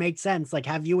you would make sense. Like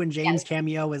have you and James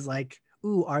cameo as like,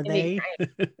 ooh, are they?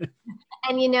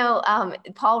 And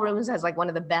Paul Rubens has like one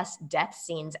of the best death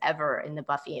scenes ever in the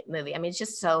Buffy movie. I mean, it's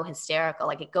just so hysterical.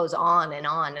 Like it goes on and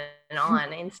on and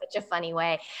on in such a funny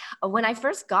way. When I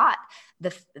first got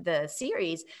the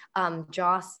series,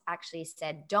 Joss actually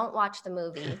said, "Don't watch the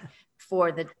movie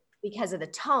because of the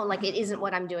tone. Like it isn't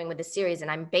what I'm doing with the series, and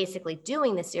I'm basically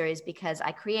doing the series because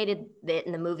I created it,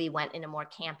 and the movie went in a more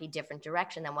campy, different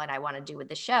direction than what I want to do with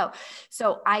the show."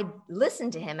 So I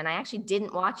listened to him, and I actually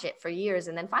didn't watch it for years,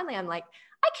 and then finally I'm like,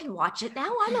 I can watch it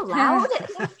now. I'm allowed.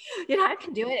 I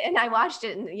can do it. And I watched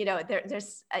it, and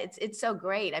it's so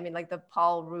great. I mean, like the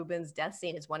Paul Rubens death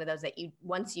scene is one of those that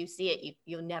once you see it,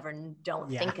 you never don't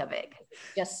think of it. It's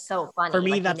just so funny. For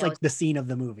me, that's like the scene of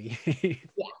the movie.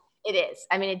 Yeah. It is.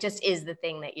 I mean, it just is the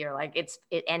thing that you're like,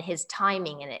 and his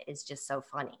timing in it is just so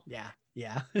funny. Yeah.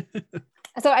 Yeah.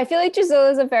 So I feel like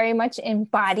Drusilla is a very much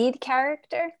embodied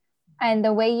character, and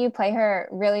the way you play her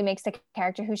really makes the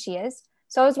character who she is.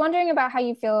 So I was wondering about how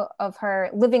you feel of her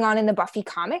living on in the Buffy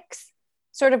comics,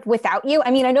 sort of without you. I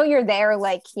mean, I know you're there,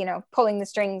 like, pulling the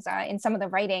strings in some of the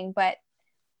writing, but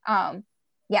yeah.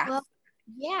 Well,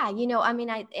 yeah, I mean,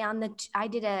 I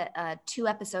did a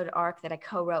 2-episode arc that I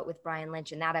co-wrote with Brian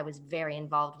Lynch, and that I was very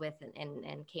involved with,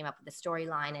 and came up with the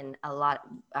storyline, and a lot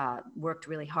worked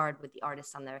really hard with the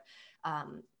artists on their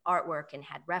artwork, and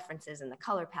had references and the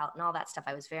color palette and all that stuff.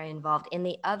 I was very involved. In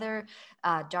the other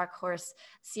Dark Horse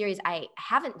series, I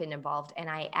haven't been involved, and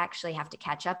I actually have to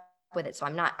catch up with it. So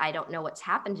I don't know what's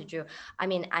happened to Drew. I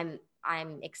mean,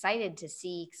 I'm excited to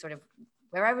see sort of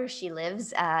wherever she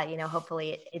lives,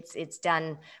 hopefully it's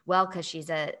done well, because she's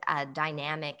a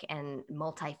dynamic and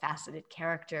multifaceted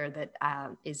character that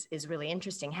is really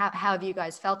interesting. How have you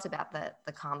guys felt about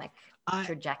the comic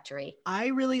trajectory? I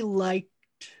really liked,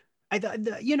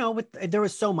 there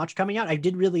was so much coming out. I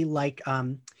did really like,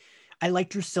 I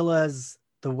liked Drusilla's,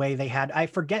 the way they had, I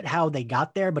forget how they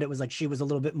got there, but it was like she was a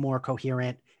little bit more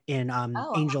coherent in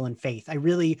Angel and Faith.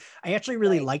 I actually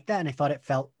really liked that, and I thought it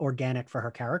felt organic for her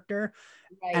character.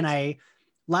 Right. And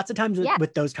lots of times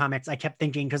with those comics, I kept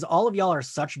thinking, because all of y'all are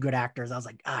such good actors, I was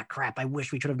like, crap, I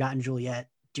wish we could have gotten Juliet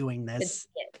doing this.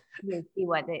 You see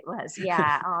what it was.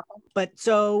 Yeah. But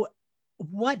so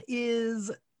what's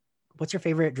your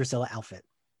favorite Drusilla outfit?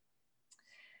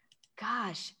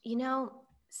 Gosh,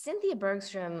 Cynthia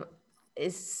Bergstrom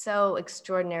is so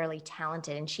extraordinarily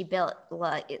talented, and she built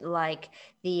like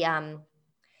the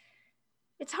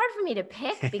it's hard for me to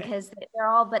pick because they're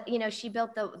all, but she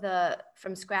built the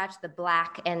from scratch, the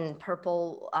black and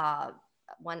purple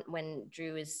one when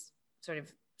Drew is sort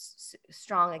of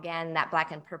strong again, that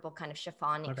black and purple kind of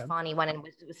chiffon one, and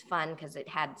it was fun because it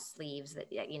had sleeves that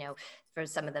for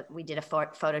some of we did a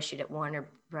photo shoot at Warner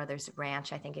Brothers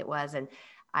Ranch, I think it was, and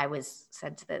I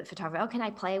said to the photographer, can I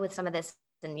play with some of this?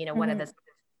 And one of the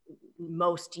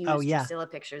most used Drusilla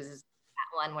pictures is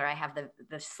that one where I have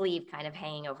the sleeve kind of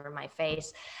hanging over my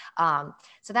face.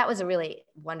 So that was a really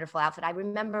wonderful outfit. I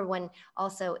remember when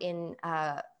also in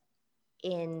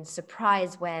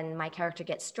Surprise, when my character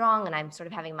gets strong and I'm sort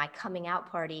of having my coming out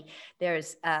party,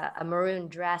 there's a maroon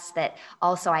dress that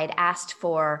also I had asked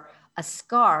for a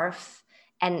scarf,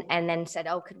 and then said,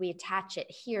 could we attach it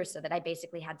here, so that I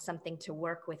basically had something to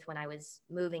work with when I was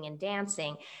moving and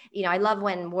dancing. I love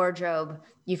when wardrobe,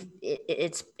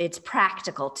 it's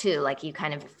practical too. Like you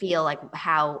kind of feel like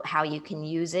how you can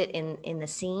use it in the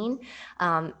scene.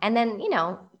 And then,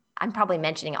 I'm probably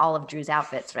mentioning all of Drew's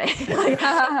outfits, right?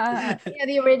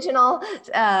 The original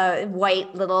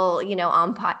white little,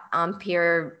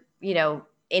 Empire,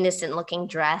 innocent looking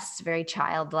dress, very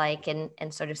childlike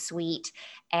and sort of sweet.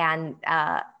 And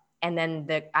and then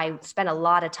I spent a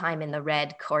lot of time in the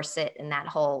red corset and that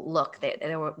whole look.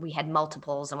 We had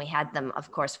multiples, and we had them,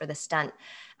 of course, for the stunt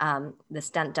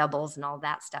doubles and all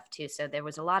that stuff too. So there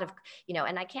was a lot of,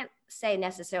 and I can't say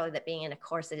necessarily that being in a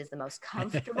corset is the most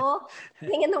comfortable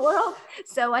thing in the world.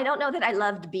 So I don't know that I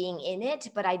loved being in it,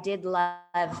 but I did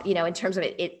love, in terms of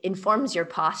it informs your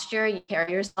posture. You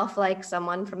carry yourself like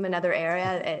someone from another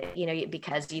area,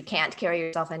 because you can't carry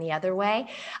yourself any other way.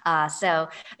 So,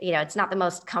 it's not the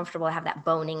most comfortable to have that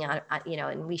boning on,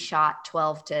 and we shot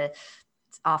 12 to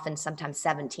often sometimes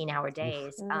 17-hour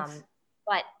days.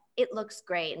 But it looks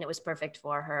great and it was perfect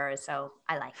for her. So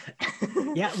I like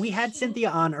it. Yeah, we had Cynthia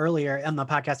on the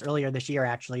podcast earlier this year,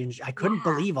 actually. And I couldn't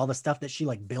believe all the stuff that she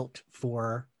like built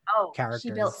for characters.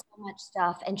 She built so much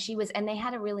stuff. And they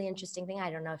had a really interesting thing.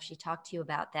 I don't know if she talked to you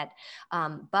about that.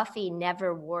 Buffy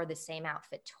never wore the same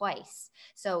outfit twice.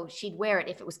 So she'd wear it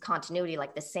if it was continuity,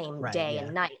 like the same day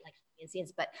and night, like in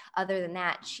scenes. But other than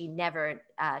that, she never,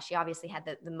 she obviously had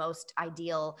the most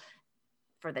ideal,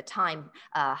 for the time,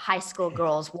 high school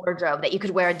girls wardrobe that you could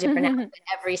wear a different outfit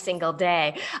every single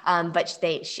day. But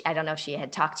I don't know if she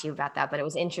had talked to you about that, but it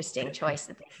was an interesting choice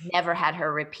that they never had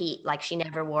her repeat. Like she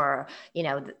never wore,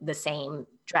 the same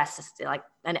dress like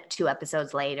 2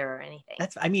 episodes later or anything.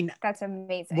 That's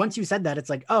amazing. Once you said that,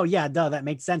 it's like, oh yeah, duh, that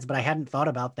makes sense. But I hadn't thought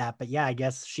about that. But yeah, I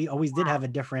guess she always did have a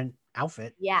different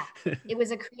outfit. Yeah, it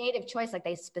was a creative choice. Like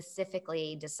they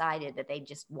specifically decided that they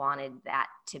just wanted that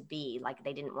to be like,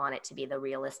 they didn't want it to be the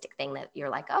realistic thing that you're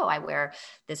like, oh, I wear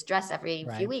this dress every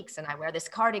few weeks and I wear this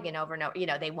cardigan over and over.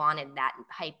 They wanted that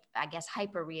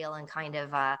hyper real and kind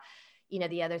of,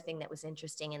 the other thing that was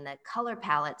interesting in the color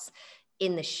palettes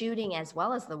in the shooting as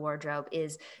well as the wardrobe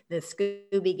is the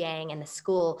Scooby Gang and the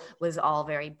school was all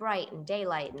very bright and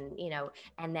daylight and,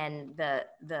 and then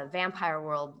the vampire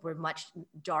world were much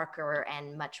darker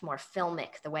and much more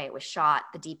filmic the way it was shot.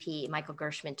 The DP, Michael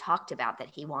Gershman, talked about that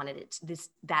he wanted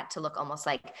that to look almost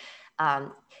like,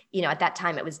 at that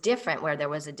time it was different where there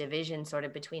was a division sort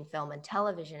of between film and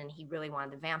television, and he really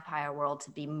wanted the vampire world to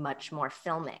be much more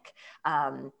filmic.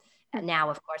 And now,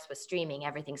 of course, with streaming,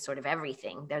 everything's sort of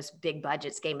everything. There's big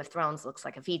budgets. Game of Thrones looks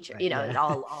like a feature, it all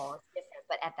is different.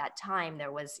 But at that time, there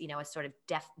was, a sort of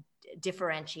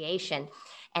differentiation.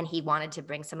 And he wanted to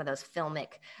bring some of those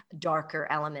filmic, darker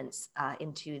elements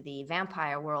into the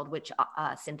vampire world, which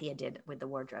Cynthia did with the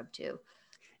wardrobe too.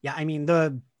 Yeah, I mean,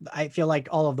 I feel like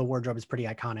all of the wardrobe is pretty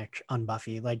iconic on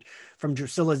Buffy, like from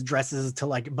Drusilla's dresses to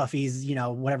like Buffy's,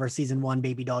 whatever season 1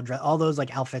 baby doll dress. All those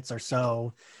like outfits are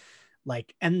so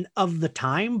like, and of the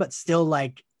time, but still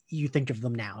like you think of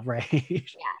them now, right?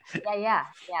 Yeah.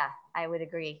 I would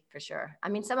agree for sure. I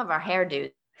mean, some of our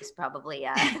hairdos probably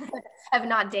have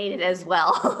not dated as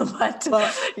well, but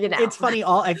it's funny.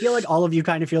 I feel like all of you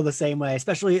kind of feel the same way,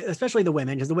 especially the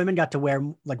women, because the women got to wear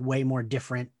like way more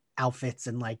different outfits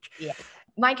and like. Yeah.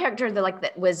 My character,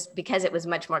 that was because it was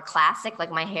much more classic. Like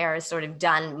my hair is sort of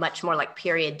done much more like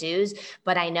period do's.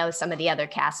 But I know some of the other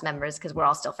cast members, because we're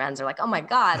all still friends, are like, "Oh my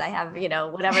God, I have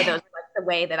whatever those like the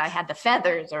way that I had the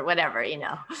feathers or whatever."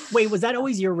 Wait, was that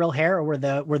always your real hair, or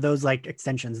were those like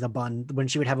extensions? The bun when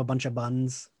she would have a bunch of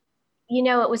buns.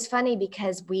 It was funny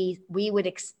because we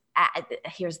would.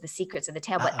 Here's the secrets of the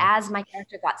tale. But as my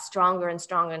character got stronger and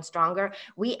stronger and stronger,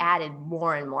 we added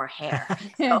more and more hair.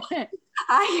 So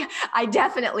I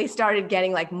definitely started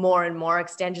getting like more and more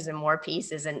extensions and more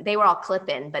pieces, and they were all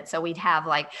clip-in. But so we'd have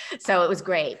so it was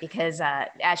great because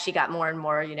as she got more and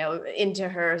more, into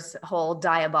her whole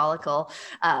diabolical,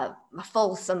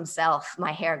 fulsome self,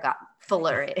 my hair got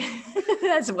fuller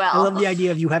as well. I love the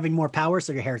idea of you having more power,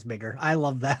 so your hair's bigger. I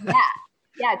love that.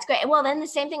 Yeah, it's great. Well, then the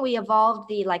same thing, we evolved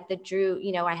the Drew,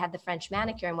 I had the French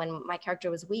manicure, and when my character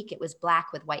was weak, it was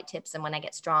black with white tips. And when I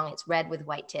get strong, it's red with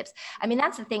white tips. I mean,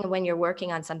 that's the thing when you're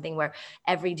working on something where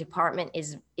every department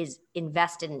is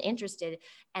invested and interested,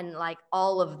 and like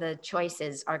all of the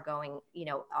choices are going,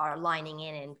 are lining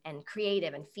in and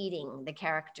creative and feeding the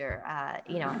character.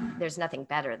 There's nothing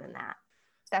better than that.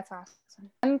 That's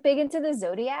awesome. I'm big into the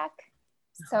zodiac.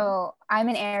 So I'm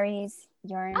an Aries.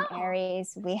 You're an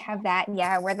Aries. We have that.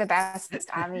 Yeah, we're the best,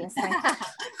 obviously.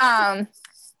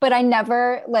 But I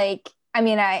never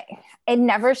it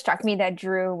never struck me that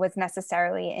Drew was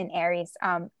necessarily an Aries.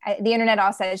 The internet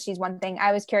all says she's one thing.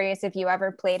 I was curious if you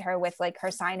ever played her with like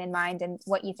her sign in mind and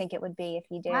what you think it would be if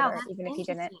you did, or even if you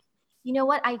didn't. You know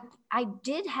what? I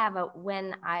did have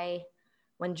when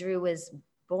Drew was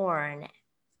born,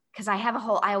 because I have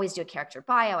I always do a character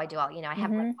bio. I do all, I have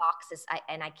boxes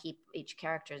and I keep each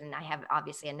character, and I have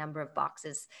obviously a number of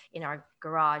boxes in our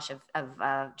garage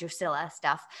of Drusilla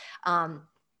stuff.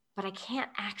 But I can't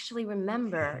actually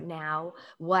remember now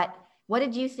What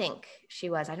did you think she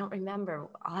was? I don't remember.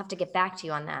 I'll have to get back to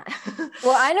you on that.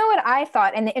 Well, I know what I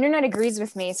thought, and the internet agrees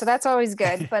with me, so that's always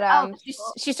good. But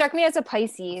she struck me as a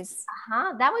Pisces.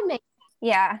 That would make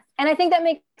Yeah, and I think that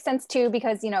makes sense too,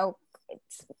 because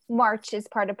March is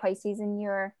part of Pisces, and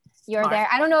you're there.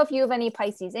 I don't know if you have any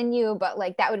Pisces in you, but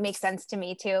like that would make sense to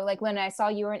me too. Like when I saw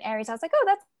you were in Aries, I was like, oh,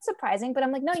 that's surprising. But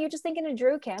I'm like, no, you're just thinking of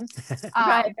Drew, Kim.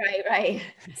 Right.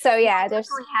 So yeah, there's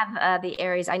have the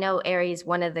Aries. I know Aries.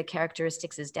 One of the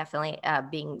characteristics is definitely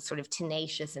being sort of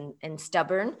tenacious and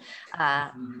stubborn,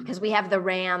 because we have the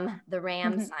Ram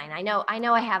sign. I know.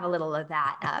 I have a little of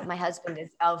that. My husband is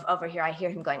over here. I hear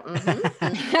him going.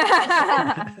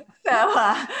 So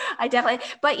I definitely,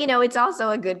 but it's also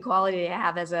a good quality to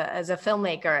have as a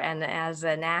filmmaker and as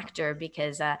an actor,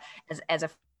 because as a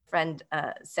friend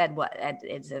said, what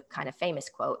it's a kind of famous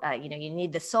quote, you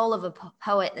need the soul of a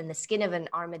poet and the skin of an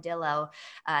armadillo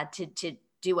to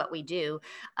do what we do.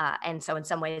 And so in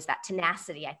some ways that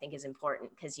tenacity, I think, is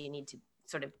important, because you need to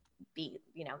sort of be,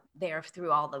 there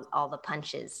through all the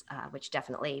punches, which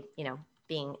definitely,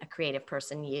 being a creative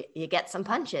person, you get some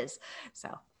punches.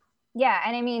 So. Yeah,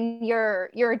 and I mean, you're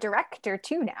a director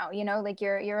too now, like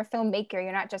you're a filmmaker.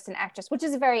 You're not just an actress, which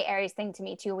is a very Aries thing to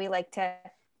me too. We like to,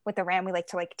 with the Ram, we like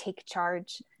to like take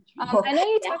charge. I know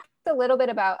you talked a little bit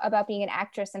about being an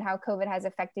actress and how COVID has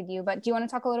affected you, but do you want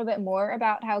to talk a little bit more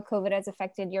about how COVID has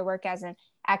affected your work as an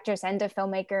actress and a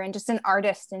filmmaker and just an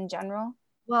artist in general?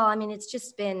 Well, I mean,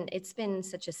 it's been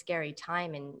such a scary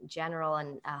time in general.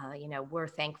 And, we're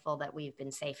thankful that we've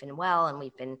been safe and well, and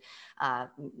we've been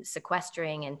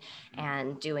sequestering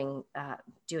and doing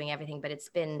everything. But it's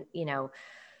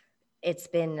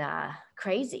been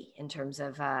crazy in terms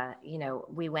of,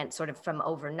 we went sort of from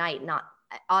overnight, not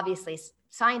obviously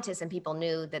scientists and people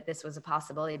knew that this was a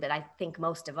possibility, but I think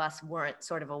most of us weren't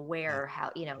sort of aware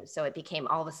how, so it became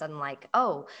all of a sudden like,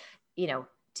 oh,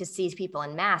 to see people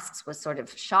in masks was sort of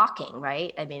shocking,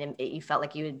 right? I mean, you felt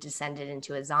like you had descended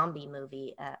into a zombie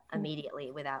movie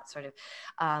immediately without sort of,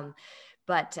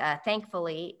 but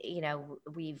thankfully,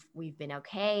 we've been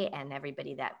okay, and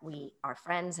everybody that our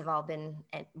friends have all been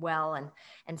well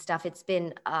and stuff. It's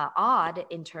been odd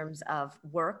in terms of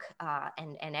work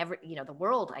and every, the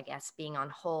world, I guess, being on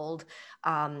hold.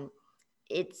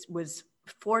 It was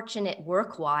fortunate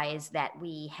work-wise that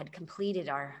we had completed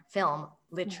our film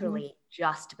literally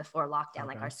just before lockdown. Okay.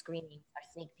 Like our screenings, our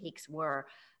sneak peeks were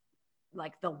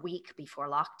like the week before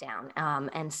lockdown.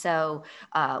 And so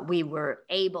we were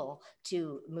able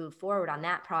to move forward on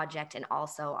that project, and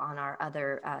also on our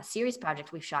other series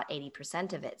project. We've shot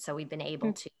 80% of it. So we've been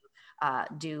able to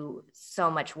do so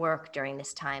much work during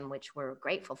this time, which we're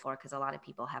grateful for, because a lot of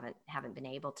people haven't been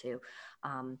able to.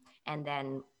 And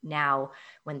then now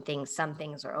when some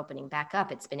things are opening back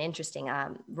up, it's been interesting.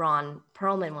 Ron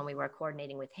Perlman, when we were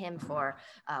coordinating with him for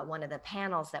one of the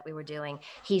panels that we were doing,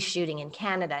 he's shooting in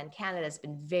Canada, and Canada's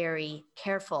been very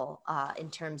careful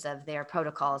in terms of their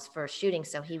protocols for shooting.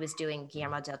 So he was doing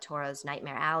Guillermo del Toro's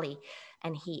Nightmare Alley,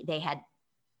 and they had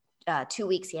 2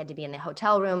 weeks he had to be in the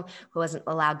hotel room, who wasn't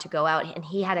allowed to go out. And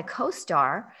he had a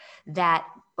co-star that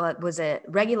was a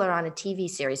regular on a TV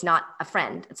series, not a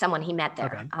friend, someone he met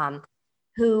there, okay.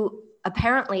 Who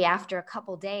apparently after a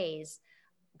couple days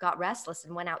got restless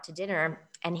and went out to dinner,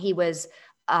 and he was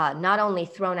not only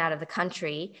thrown out of the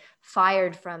country,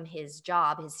 fired from his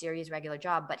job, his series regular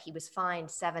job, but he was fined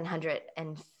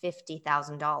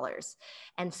 $750,000.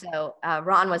 And so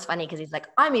Ron was funny, because he's like,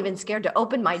 I'm even scared to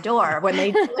open my door when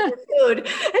they deliver food.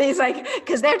 And he's like,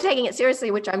 because they're taking it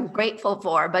seriously, which I'm grateful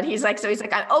for. But he's like,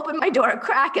 I open my door a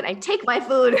crack and I take my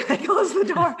food and I close the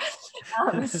door.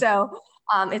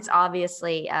 It's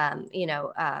obviously,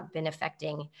 been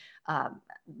affecting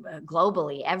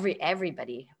globally,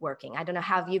 everybody working. I don't know,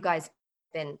 how have you guys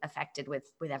been affected with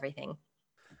everything?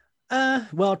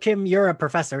 Well, Kim, you're a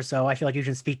professor, so I feel like you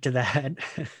should speak to that.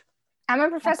 I'm a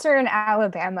professor in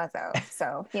Alabama, though,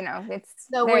 so it's.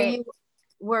 So were you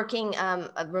working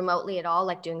remotely at all,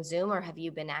 like doing Zoom, or have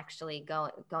you been actually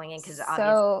going in? Because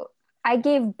so I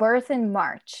gave birth in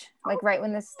March, like right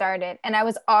when this started, and I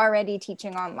was already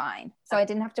teaching online, so I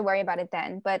didn't have to worry about it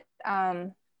then. But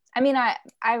I mean, I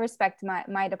respect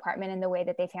my department and the way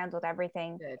that they've handled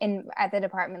everything at the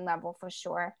department level, for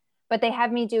sure. But they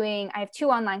have me I have 2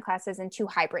 online classes and 2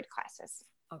 hybrid classes.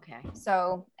 Okay.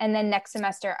 So, and then next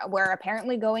semester we're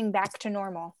apparently going back to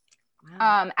normal.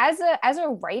 Wow. As a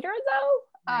writer though,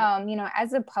 right.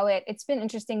 As a poet, it's been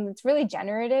interesting. It's really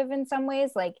generative in some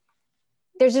ways. Like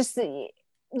there's just,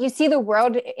 you see the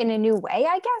world in a new way,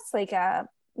 I guess, like,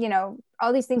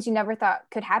 all these things you never thought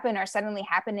could happen are suddenly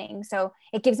happening. So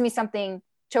it gives me something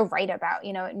to write about.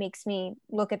 You know, it makes me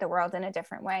look at the world in a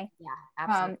different way. Yeah,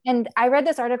 absolutely. And I read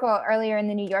this article earlier in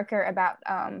the New Yorker about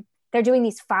they're doing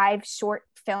these 5 short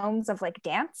films of like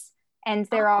dance, and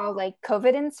they're all like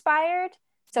COVID inspired.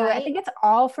 So I think it's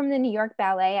all from the New York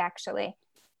Ballet, actually.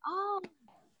 Oh.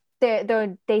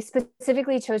 They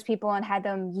specifically chose people and had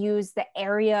them use the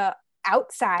area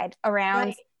outside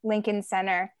around Lincoln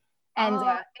Center. And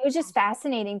it was just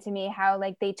fascinating to me how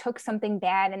like they took something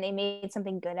bad and they made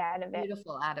something good out of it.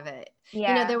 Beautiful out of it.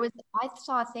 Yeah. You know, I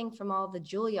saw a thing from all the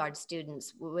Juilliard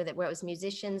students with it, where it was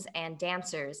musicians and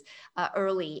dancers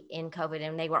early in COVID,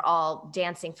 and they were all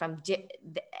dancing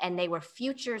and they were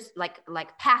futures,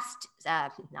 like past,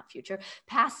 not future,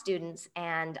 past students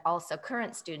and also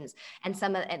current students. And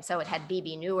so it had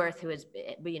BB Newirth, who is,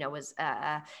 you know,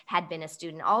 had been a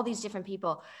student, all these different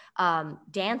people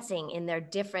dancing in their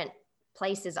different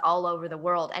places all over the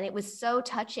world. And it was so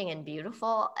touching and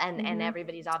beautiful. And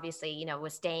everybody's obviously, you know,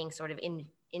 was staying sort of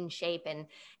in shape and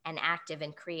active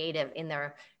and creative in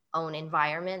their own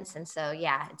environments. And so,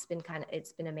 yeah, it's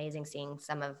been amazing seeing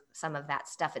some of that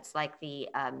stuff. It's like the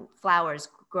flowers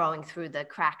growing through the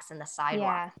cracks in the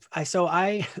sidewalk.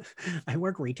 Yeah. I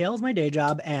work retail as my day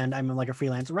job, and I'm like a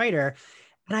freelance writer,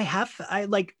 and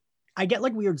I get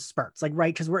like weird spurts, like,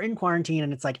 right, because we're in quarantine,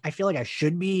 and it's like I feel like I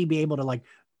should be able to like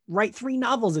write 3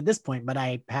 novels at this point, but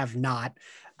I have not.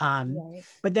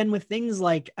 But then with things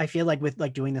like, I feel like with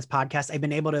like doing this podcast, I've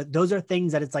been able to, those are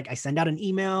things that it's like I send out an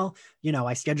email, you know,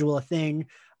 I schedule a thing.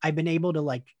 I've been able to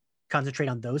like concentrate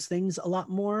on those things a lot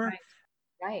more.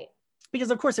 Right.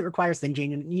 Because of course it requires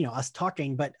thinking and, you know, us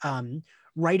talking, but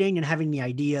writing and having the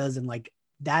ideas and like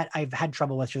that I've had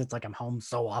trouble with, because it's like I'm home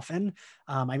so often.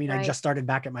 I just started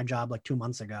back at my job like 2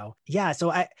 months ago. Yeah.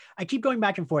 So I keep going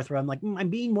back and forth where I'm like, I'm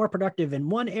being more productive in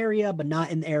one area, but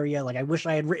not in the area. Like I wish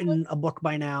I had written a book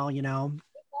by now, you know?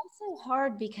 It's also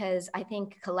hard because I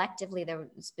think collectively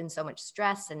there's been so much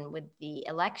stress, and with the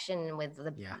election, with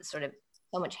the sort of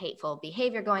so much hateful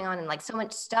behavior going on and like so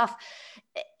much stuff,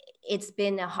 it's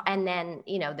been, and then,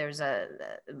 you know, there's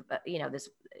this,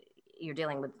 you're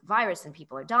dealing with virus and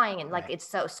people are dying, and like it's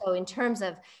so in terms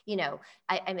of, you know,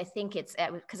 I think it's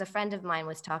because a friend of mine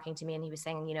was talking to me and he was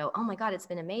saying, you know, oh my God, it's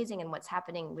been amazing and what's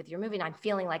happening with your movie, and I'm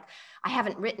feeling like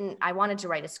I wanted to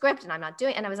write a script and I'm not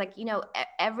doing it. And I was like, you know,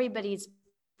 everybody's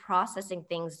processing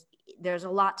things. There's a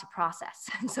lot to process.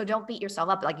 So don't beat yourself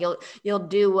up. Like you'll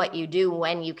do what you do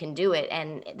when you can do it.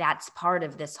 And that's part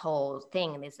of this whole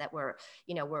thing, is that we're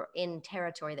in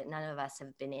territory that none of us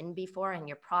have been in before. And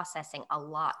you're processing a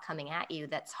lot coming at you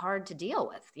that's hard to deal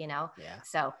with, you know? Yeah.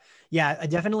 So yeah,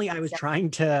 I was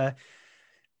trying to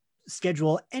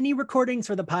schedule any recordings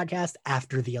for the podcast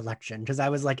after the election, because I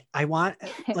was like, I want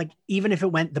like, even if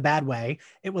it went the bad way,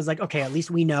 it was like, okay, at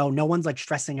least we know no one's like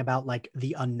stressing about like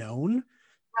the unknown.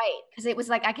 Right. Because it was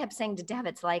like, I kept saying to Deb,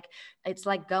 it's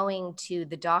like going to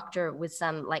the doctor with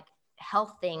some like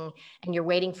health thing and you're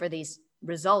waiting for these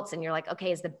results and you're like,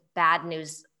 okay, is the bad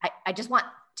news? I just want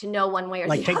to know one way or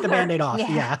like the take other. The Band-Aid off.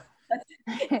 Yeah.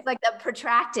 It's like the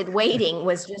protracted waiting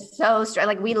was just so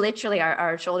like we literally,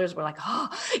 our shoulders were like, oh,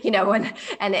 you know,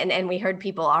 and we heard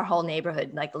people, our whole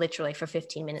neighborhood, like literally for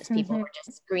 15 minutes, people were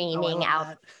just screaming out.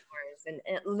 That. And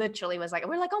it literally was like,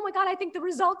 we're like, oh my God, I think the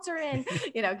results are in,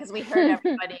 you know, because we heard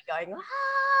everybody going,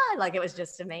 like, it was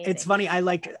just amazing. It's funny.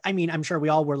 I'm sure we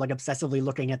all were like obsessively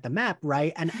looking at the map,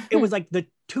 right? And it was like the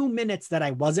 2 minutes that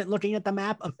I wasn't looking at the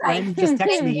map, a friend just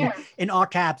texted me in all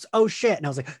caps, oh shit. And I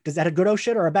was like, is that a good oh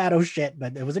shit or a bad oh shit?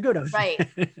 But it was a good oh shit.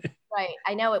 Right.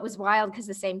 I know it was wild because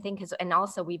the same thing, and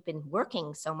also we've been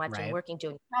working so much and working,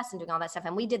 doing press and doing all that stuff.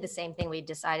 And we did the same thing. We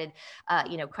decided,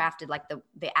 crafted like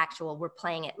the actual, we're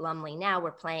playing at Lumley now,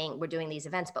 we're doing these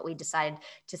events, but we decided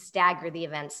to stagger the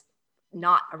events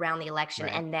not around the election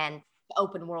and then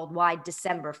open worldwide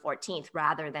December 14th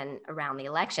rather than around the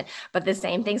election. But the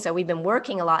same thing. So we've been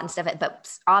working a lot and stuff,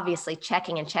 but obviously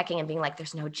checking and being like,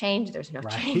 there's no change. There's no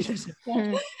change. There's no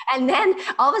change. And then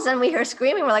all of a sudden we hear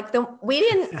screaming. We're like, we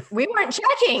weren't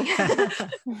checking.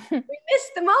 We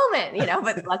missed the moment, you know,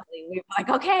 but luckily we were like,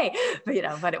 okay,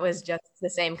 but it was just the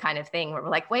same kind of thing where we're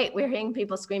like, wait, we're hearing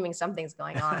people screaming, something's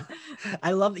going on.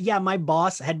 My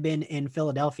boss had been in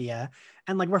Philadelphia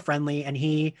and like, we're friendly, and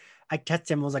I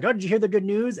texted him, was like, oh, did you hear the good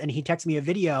news? And he texted me a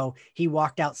video. He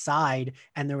walked outside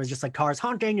and there was just like cars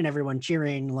honking and everyone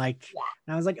cheering. Like,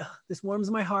 and I was like, oh, this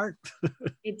warms my heart.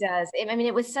 It does. I mean,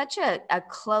 it was such a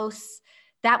close,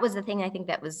 that was the thing I think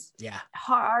that was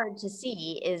hard to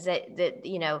see, is that,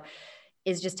 you know,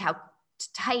 is just how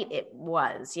tight it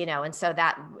was, you know, and so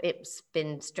that it's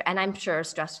been, and I'm sure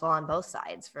stressful on both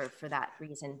sides for that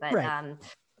reason, but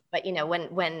but you know,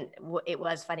 it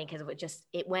was funny because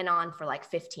it went on for like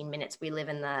 15 minutes. We live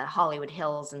in the Hollywood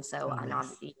Hills, and so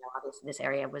nice. you know, obviously this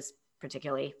area was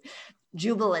particularly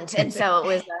jubilant, and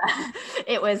so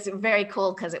it was very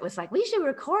cool because it was like, we should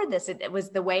record this. It was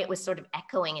the way it was sort of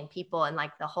echoing in people, and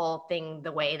like the whole thing,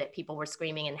 the way that people were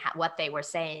screaming and what they were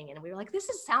saying, and we were like,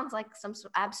 sounds like some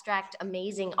sort of abstract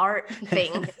amazing art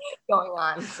thing going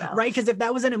on. So. Right, because if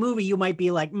that was in a movie, you might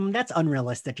be like, that's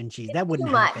unrealistic and cheese. That wouldn't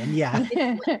happen. Yeah.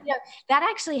 You know, that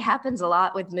actually happens a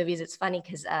lot with movies. It's funny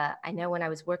because I know when I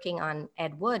was working on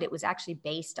Ed Wood, it was actually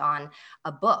based on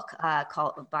a book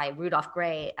by Rudolph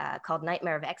Gray called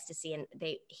Nightmare of Ecstasy, and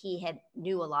he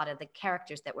knew a lot of the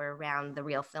characters that were around the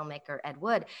real filmmaker Ed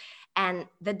Wood, and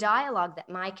the dialogue that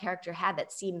my character had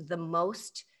that seemed the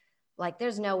most like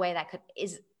there's no way that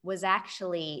was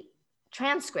actually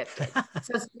transcripted.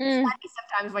 So it's funny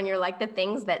sometimes when you're like, the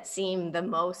things that seem the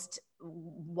most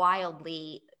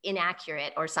wildly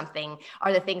inaccurate or something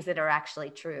are the things that are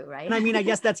actually true, right? And I mean, I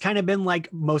guess that's kind of been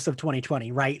like most of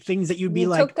 2020, right? Things that you'd be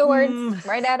like, took the words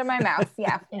right out of my mouth.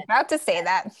 Yeah, I'm about to say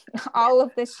that all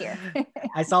of this year.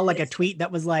 I saw like a tweet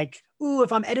that was like, ooh,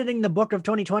 if I'm editing the book of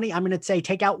 2020, I'm going to say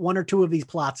take out one or two of these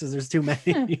plots as there's too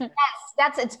many.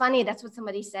 It's funny. That's what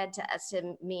somebody said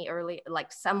to me early,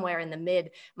 like somewhere in the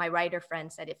my writer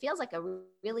friend said, it feels like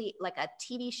really like a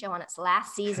TV show on its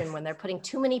last season when they're putting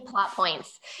too many plot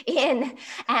points in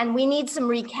and we need some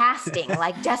recasting,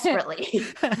 like desperately.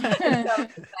 So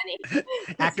funny.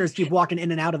 Actors keep walking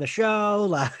in and out of the show.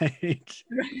 Like,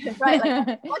 right.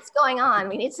 Like, what's going on?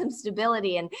 We need some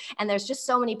stability. And there's just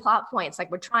so many plot points. Like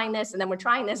we're trying this and then we're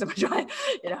trying this and we're trying,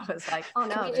 you know, it's like, oh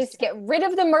no. We just get rid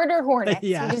of the murder hornets.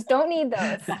 Yeah. We just don't need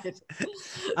those.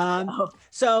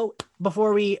 So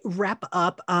before we wrap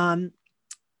up,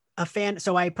 a fan,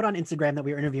 so I put on Instagram that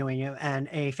we were interviewing you, and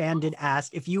a fan did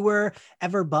ask if you were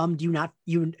ever bummed you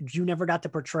never got to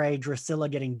portray Drusilla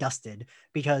getting dusted,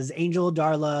 because Angel,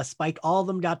 Darla, Spike, all of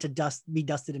them got to be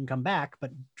dusted and come back,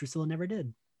 but Drusilla never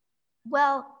did.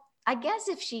 Well, I guess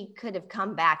if she could have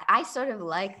come back, I sort of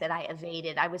like that I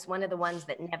evaded. I was one of the ones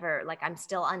that never, like, I'm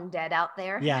still undead out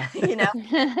there. Yeah. You know,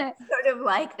 sort of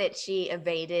like that she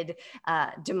evaded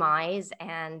demise.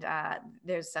 And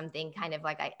there's something kind of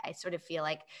like, I sort of feel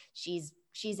like she's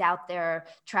out there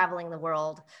traveling the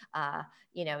world,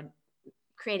 you know,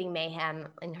 creating mayhem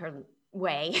in her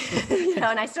way, you know,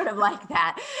 and I sort of like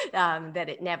that, that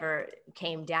it never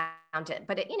came down to it.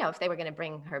 But it, you know, if they were going to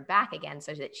bring her back again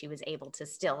so that she was able to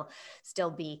still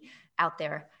be out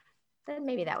there, then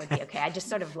maybe that would be okay. I just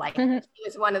sort of like, she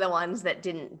was one of the ones that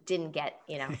didn't get,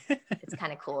 you know, it's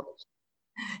kind of cool.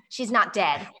 She's not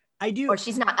dead. Or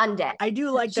she's not undead. I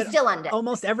do like she's that. Still undead.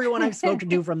 Almost everyone I've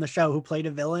spoken to from the show who played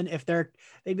a villain,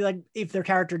 they'd be like, if their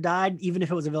character died, even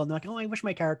if it was a villain, they're like, oh, I wish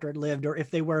my character had lived. Or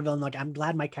if they were a villain, like, I'm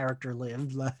glad my character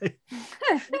lived. You know,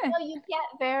 you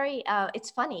get very, it's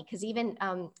funny because even,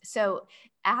 so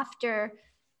after,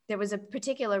 there was a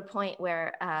particular point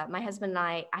where my husband and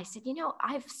I said, you know,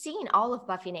 I've seen all of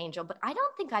Buffy and Angel, but I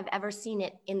don't think I've ever seen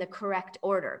it in the correct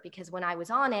order, because when I was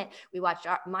on it, we watched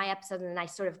my episode and I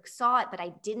sort of saw it, but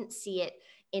I didn't see it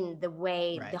in the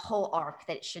way, the whole arc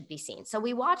that it should be seen. So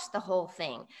we watched the whole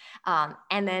thing.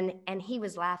 And he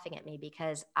was laughing at me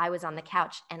because I was on the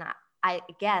couch and I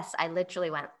guess I literally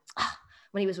went,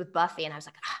 when he was with Buffy, and I was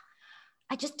like,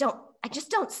 I just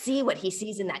don't see what he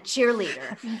sees in that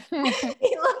cheerleader.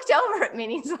 He looked over at me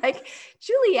and he's like,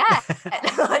 Juliet,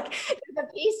 like, there's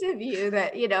a piece of you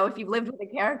that, you know, if you've lived with a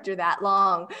character that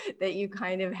long, that you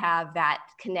kind of have that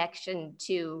connection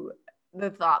to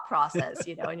the thought process,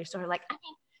 you know, and you're sort of like, I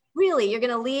mean, really, you're going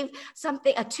to leave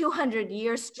a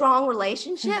 200-year strong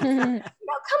relationship? No,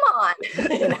 come on.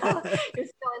 You know, you're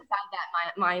still inside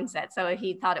that mindset. So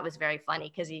he thought it was very funny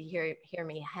because he'd hear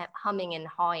me humming and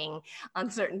hawing on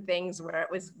certain things where it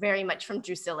was very much from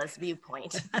Drusilla's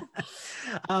viewpoint.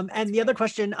 And the other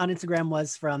question on Instagram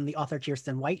was from the author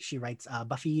Kirsten White. She writes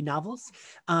Buffy novels.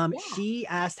 She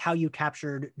asked how you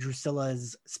captured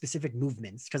Drusilla's specific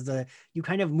movements, because you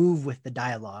kind of move with the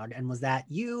dialogue. And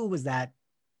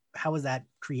how was that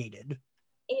created?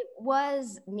 It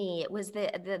was me. It was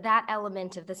that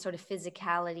element of the sort of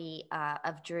physicality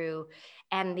of Drew,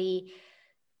 and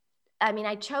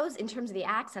I chose, in terms of the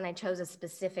accent, I chose a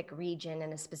specific region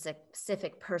and a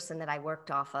specific person that I worked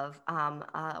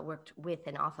with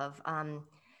and off of,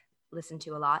 listened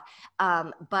to a lot.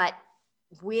 But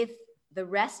with the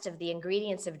rest of the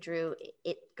ingredients of Drew,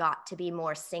 it got to be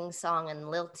more sing-song and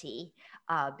lilty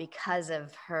because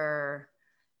of her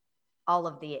all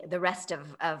of the rest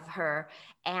of her.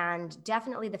 And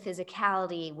definitely the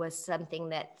physicality was something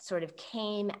that sort of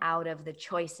came out of the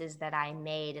choices that I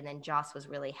made. And then Joss was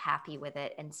really happy with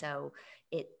it. And so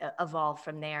it evolved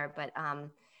from there. But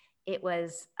it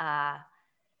was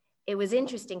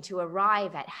interesting to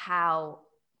arrive at how,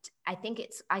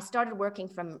 I started working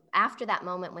from after that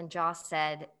moment when Joss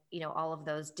said, all of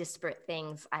those disparate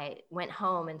things. I went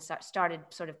home and started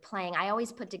sort of playing. I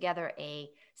always put together a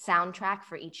soundtrack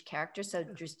for each character. So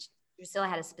Drusilla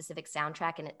had a specific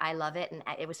soundtrack, and I love it. And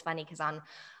it was funny because on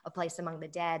A Place Among the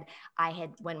Dead,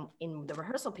 when in the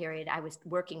rehearsal period, I was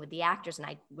working with the actors and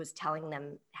I was telling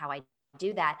them how I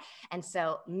do that. And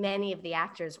so many of the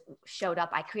actors showed up.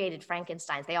 I created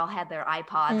Frankensteins. They all had their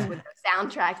iPods with their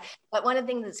soundtracks. But one of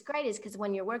the things that's great is because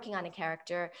when you're working on a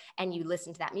character and you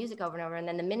listen to that music over and over, and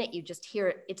then the minute you just hear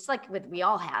it, it's like we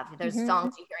all have, there's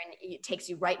songs you hear and it takes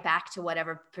you right back to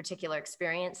whatever particular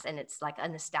experience. And it's like a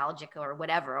nostalgic or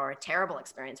whatever, or a terrible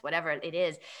experience, whatever it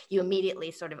is, you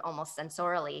immediately sort of almost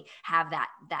sensorially have that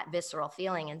visceral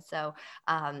feeling. And so,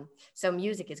 so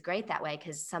music is great that way,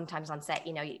 because sometimes on set,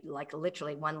 you like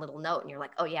literally one little note and you're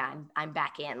like, oh yeah, I'm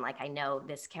back in, like I know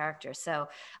this character. So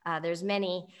there's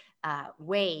many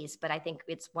ways, but I think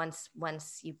it's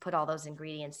once you put all those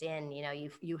ingredients in,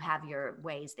 you have your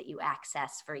ways that you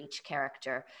access for each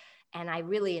character. And I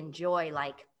really enjoy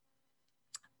like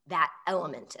that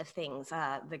element of things.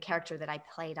 The character that I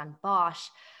played on Bosch,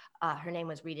 her name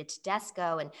was Rita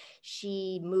Tedesco, and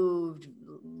she moved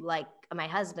like my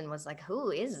husband was like,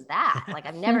 who is that? Like,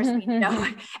 I've never seen,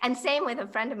 And same with a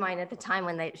friend of mine at the time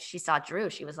when she saw Drew,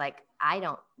 she was like, I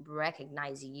don't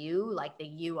recognize you, like the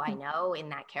you I know in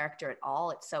that character at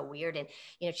all. It's so weird. And,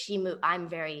 she moved, I'm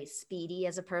very speedy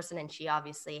as a person. And she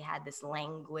obviously had this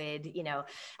languid,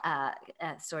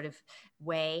 sort of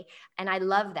way. And I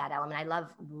love that element. I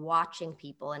love watching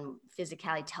people, and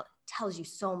physicality tells you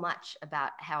so much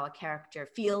about how a character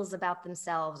feels about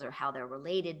themselves or how they're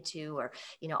related to, or,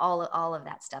 all of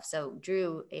that stuff. So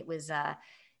Drew, it was,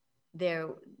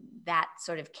 that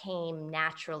sort of came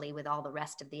naturally with all the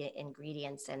rest of the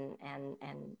ingredients and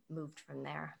moved from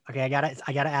there. Okay, I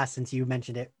gotta ask, since you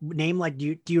mentioned it, name, like,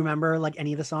 do you remember like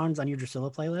any of the songs on your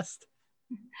Drusilla playlist?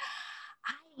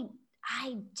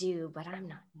 I do, but I'm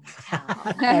not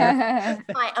gonna tell.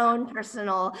 My own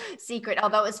personal secret.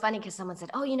 Although it was funny because someone said,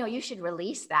 "Oh, you should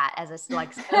release that as a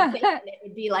like thing." And it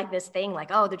would be like this thing, like,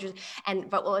 "Oh, but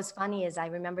what was funny is I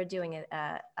remember doing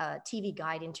a TV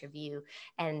Guide interview,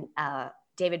 and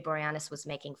David Boreanaz was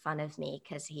making fun of me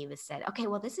because he said, "Okay,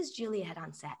 well, this is Juliet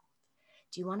on set.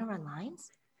 Do you want to run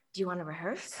lines? Do you want to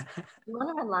rehearse? Do you want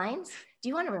to run lines? Do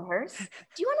you want to rehearse? Do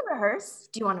you want to rehearse?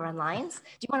 Do you want to run lines? Do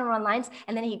you want to run lines?"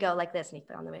 And then he'd go like this, and he'd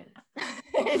put on the around,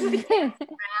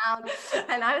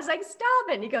 and I was like, "Stop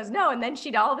it!" And he goes, "No." And then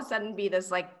she'd all of a sudden be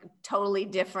this like totally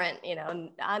different,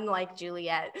 unlike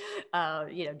Juliet,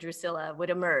 Drusilla would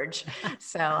emerge.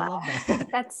 So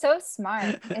that's so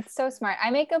smart. It's so smart. I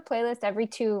make a playlist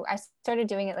I started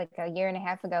doing it like a year and a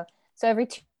half ago. So every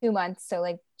 2 months, so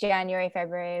like January,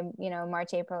 February,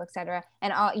 March, April, etc.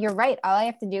 And you're right. All I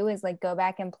have to do is like go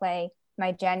back and play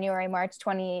my January, March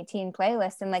 2018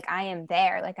 playlist, and like I am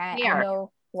there. Like I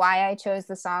know why I chose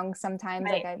the songs. Sometimes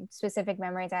right. Like I have specific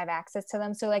memories, I have access to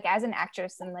them. So like as an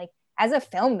actress and like as a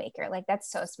filmmaker, like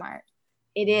that's so smart.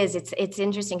 It is. It's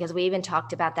interesting because we even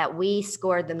talked about that. We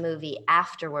scored the movie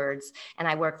afterwards, and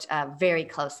I worked very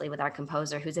closely with our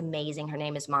composer, who's amazing. Her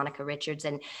name is Monica Richards,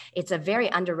 and it's a very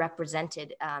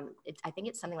underrepresented. I think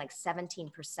it's something like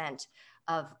 17%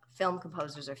 of film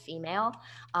composers are female,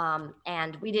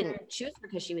 and we didn't choose her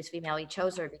because she was female. We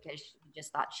chose her because we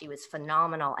just thought she was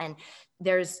phenomenal. And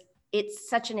it's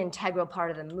such an integral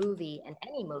part of the movie, and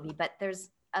any movie, but there's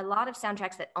a lot of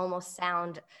soundtracks that almost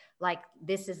sound like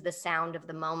this is the sound of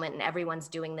the moment and everyone's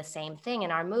doing the same thing.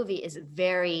 And our movie is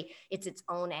it's its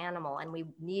own animal, and we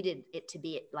needed it to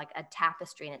be like a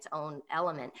tapestry in its own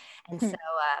element. And so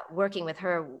working with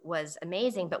her was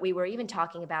amazing, but we were even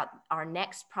talking about our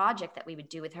next project that we would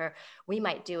do with her. We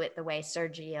might do it the way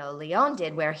Sergio Leone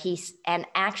did, where and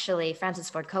actually Francis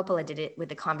Ford Coppola did it with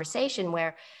The Conversation,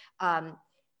 where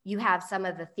you have some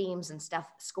of the themes and stuff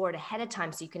scored ahead of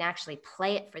time, so you can actually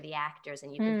play it for the actors,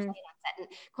 and you can play it on set. And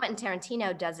Quentin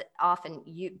Tarantino does it often.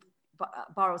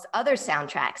 Borrows other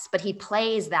soundtracks, but he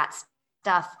plays that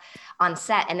stuff on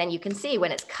set, and then you can see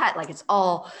when it's cut, like it's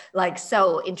all like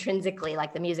so intrinsically,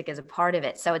 like the music is a part of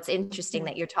it. So it's interesting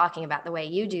that you're talking about the way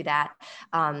you do that,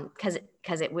 because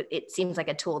it seems like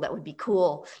a tool that would be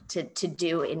cool to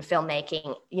do in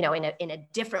filmmaking, in a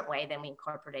different way than we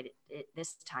incorporated it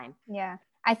this time. Yeah.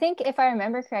 I think if I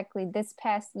remember correctly,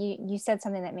 you said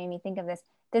something that made me think of this.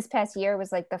 this past year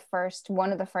was like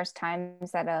one of the first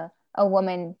times that a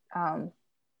woman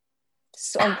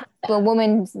the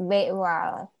woman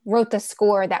wrote the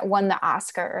score that won the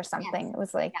Oscar or something. Yes. It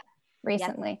was like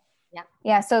recently. Yeah.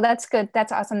 Yeah. So that's good.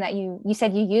 That's awesome that you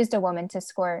said you used a woman to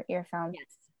score your film. Yes.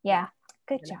 Yeah.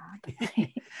 Good job.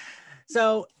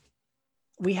 So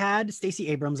we had Stacey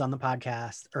Abrams on the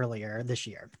podcast earlier this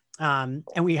year. And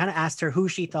we kind of asked her who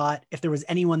she thought, if there was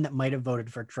anyone that might have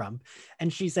voted for Trump.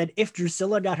 And she said, if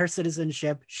Drusilla got her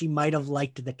citizenship, she might have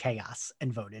liked the chaos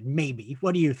and voted. Maybe.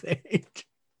 What do you think?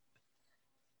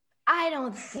 I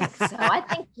don't think so. I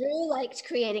think Drew liked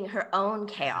creating her own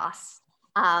chaos.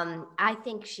 I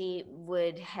think she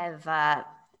would have, I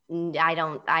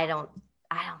don't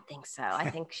think so. I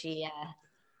think she,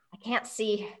 I can't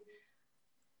see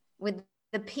with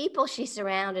the people she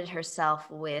surrounded herself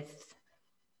with.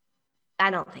 I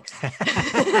don't think so.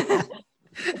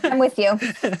 I'm with you.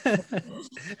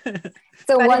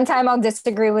 So one time I'll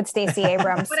disagree with Stacey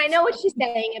Abrams. But I know what she's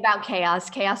saying about chaos.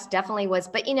 Chaos definitely was,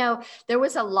 but there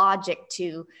was a logic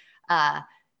to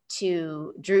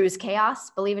Drew's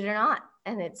chaos, believe it or not.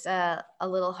 And it's a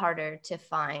little harder to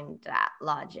find that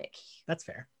logic. That's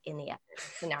fair. In the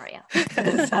scenario.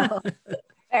 So,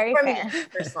 very fair. Me,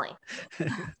 personally.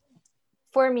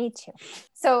 For me too.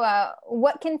 So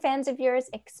what can fans of yours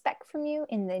expect from you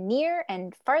in the near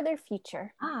and farther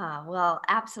future? Well,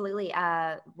 absolutely.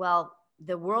 Well,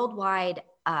 the worldwide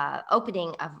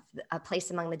opening of A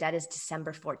Place Among the Dead is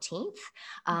December 14th.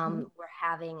 We're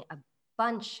having a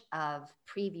bunch of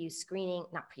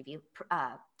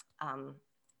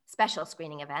special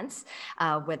screening events,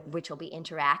 which will be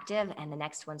interactive, and the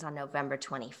next one's on November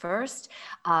 21st.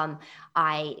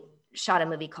 I shot a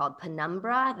movie called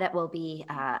Penumbra that will be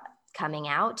coming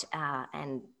out,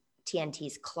 and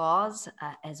TNT's Claws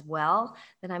as well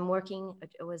that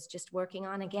was just working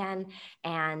on again.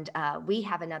 And we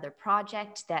have another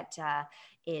project that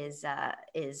is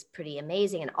pretty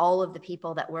amazing. And all of the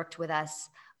people that worked with us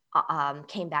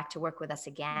came back to work with us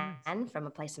again from A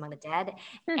Place Among the Dead.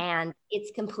 And it's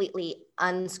completely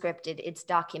unscripted. It's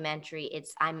documentary.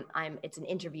 It's an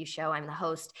interview show. I'm the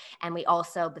host. And we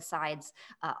also, besides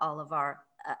all of our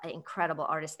incredible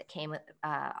artists that came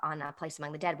on A Place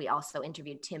Among the Dead, we also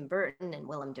interviewed Tim Burton and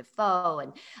Willem Dafoe,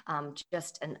 and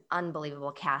just an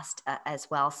unbelievable cast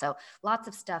as well. So lots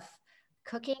of stuff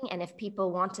cooking. And if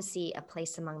people want to see A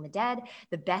Place Among the Dead,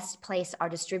 the best place, our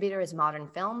distributor is Modern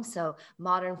Films. So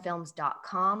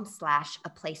modernfilms.com/A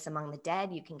Place Among the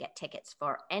Dead. You can get tickets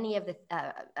for any of the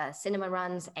cinema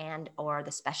runs and or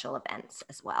the special events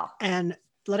as well. And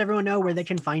let everyone know where they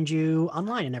can find you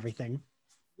online and everything.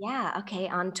 Yeah. Okay.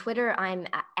 On Twitter, I'm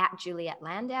at Juliet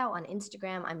Landau. On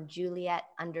Instagram, I'm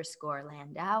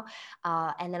Juliet_Landau.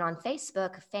 And then on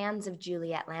Facebook, Fans of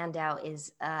Juliet Landau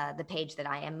is the page that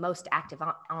I am most active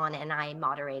on, and I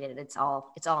moderate it. It's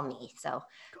all me. So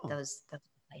cool. Those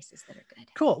places that are good.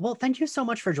 Cool. Well, thank you so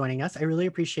much for joining us. I really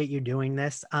appreciate you doing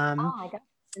this.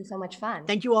 It's been so much fun.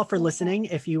 Thank you all for listening.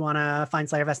 If you want to find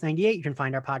Slayerfest 98, you can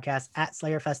find our podcast at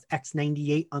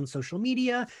SlayerFestX98 on social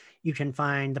media. You can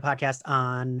find the podcast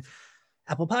on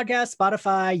Apple Podcasts,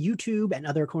 Spotify, YouTube, and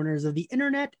other corners of the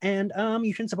internet. And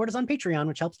you can support us on Patreon,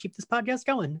 which helps keep this podcast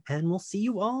going. And we'll see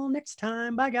you all next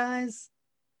time. Bye, guys.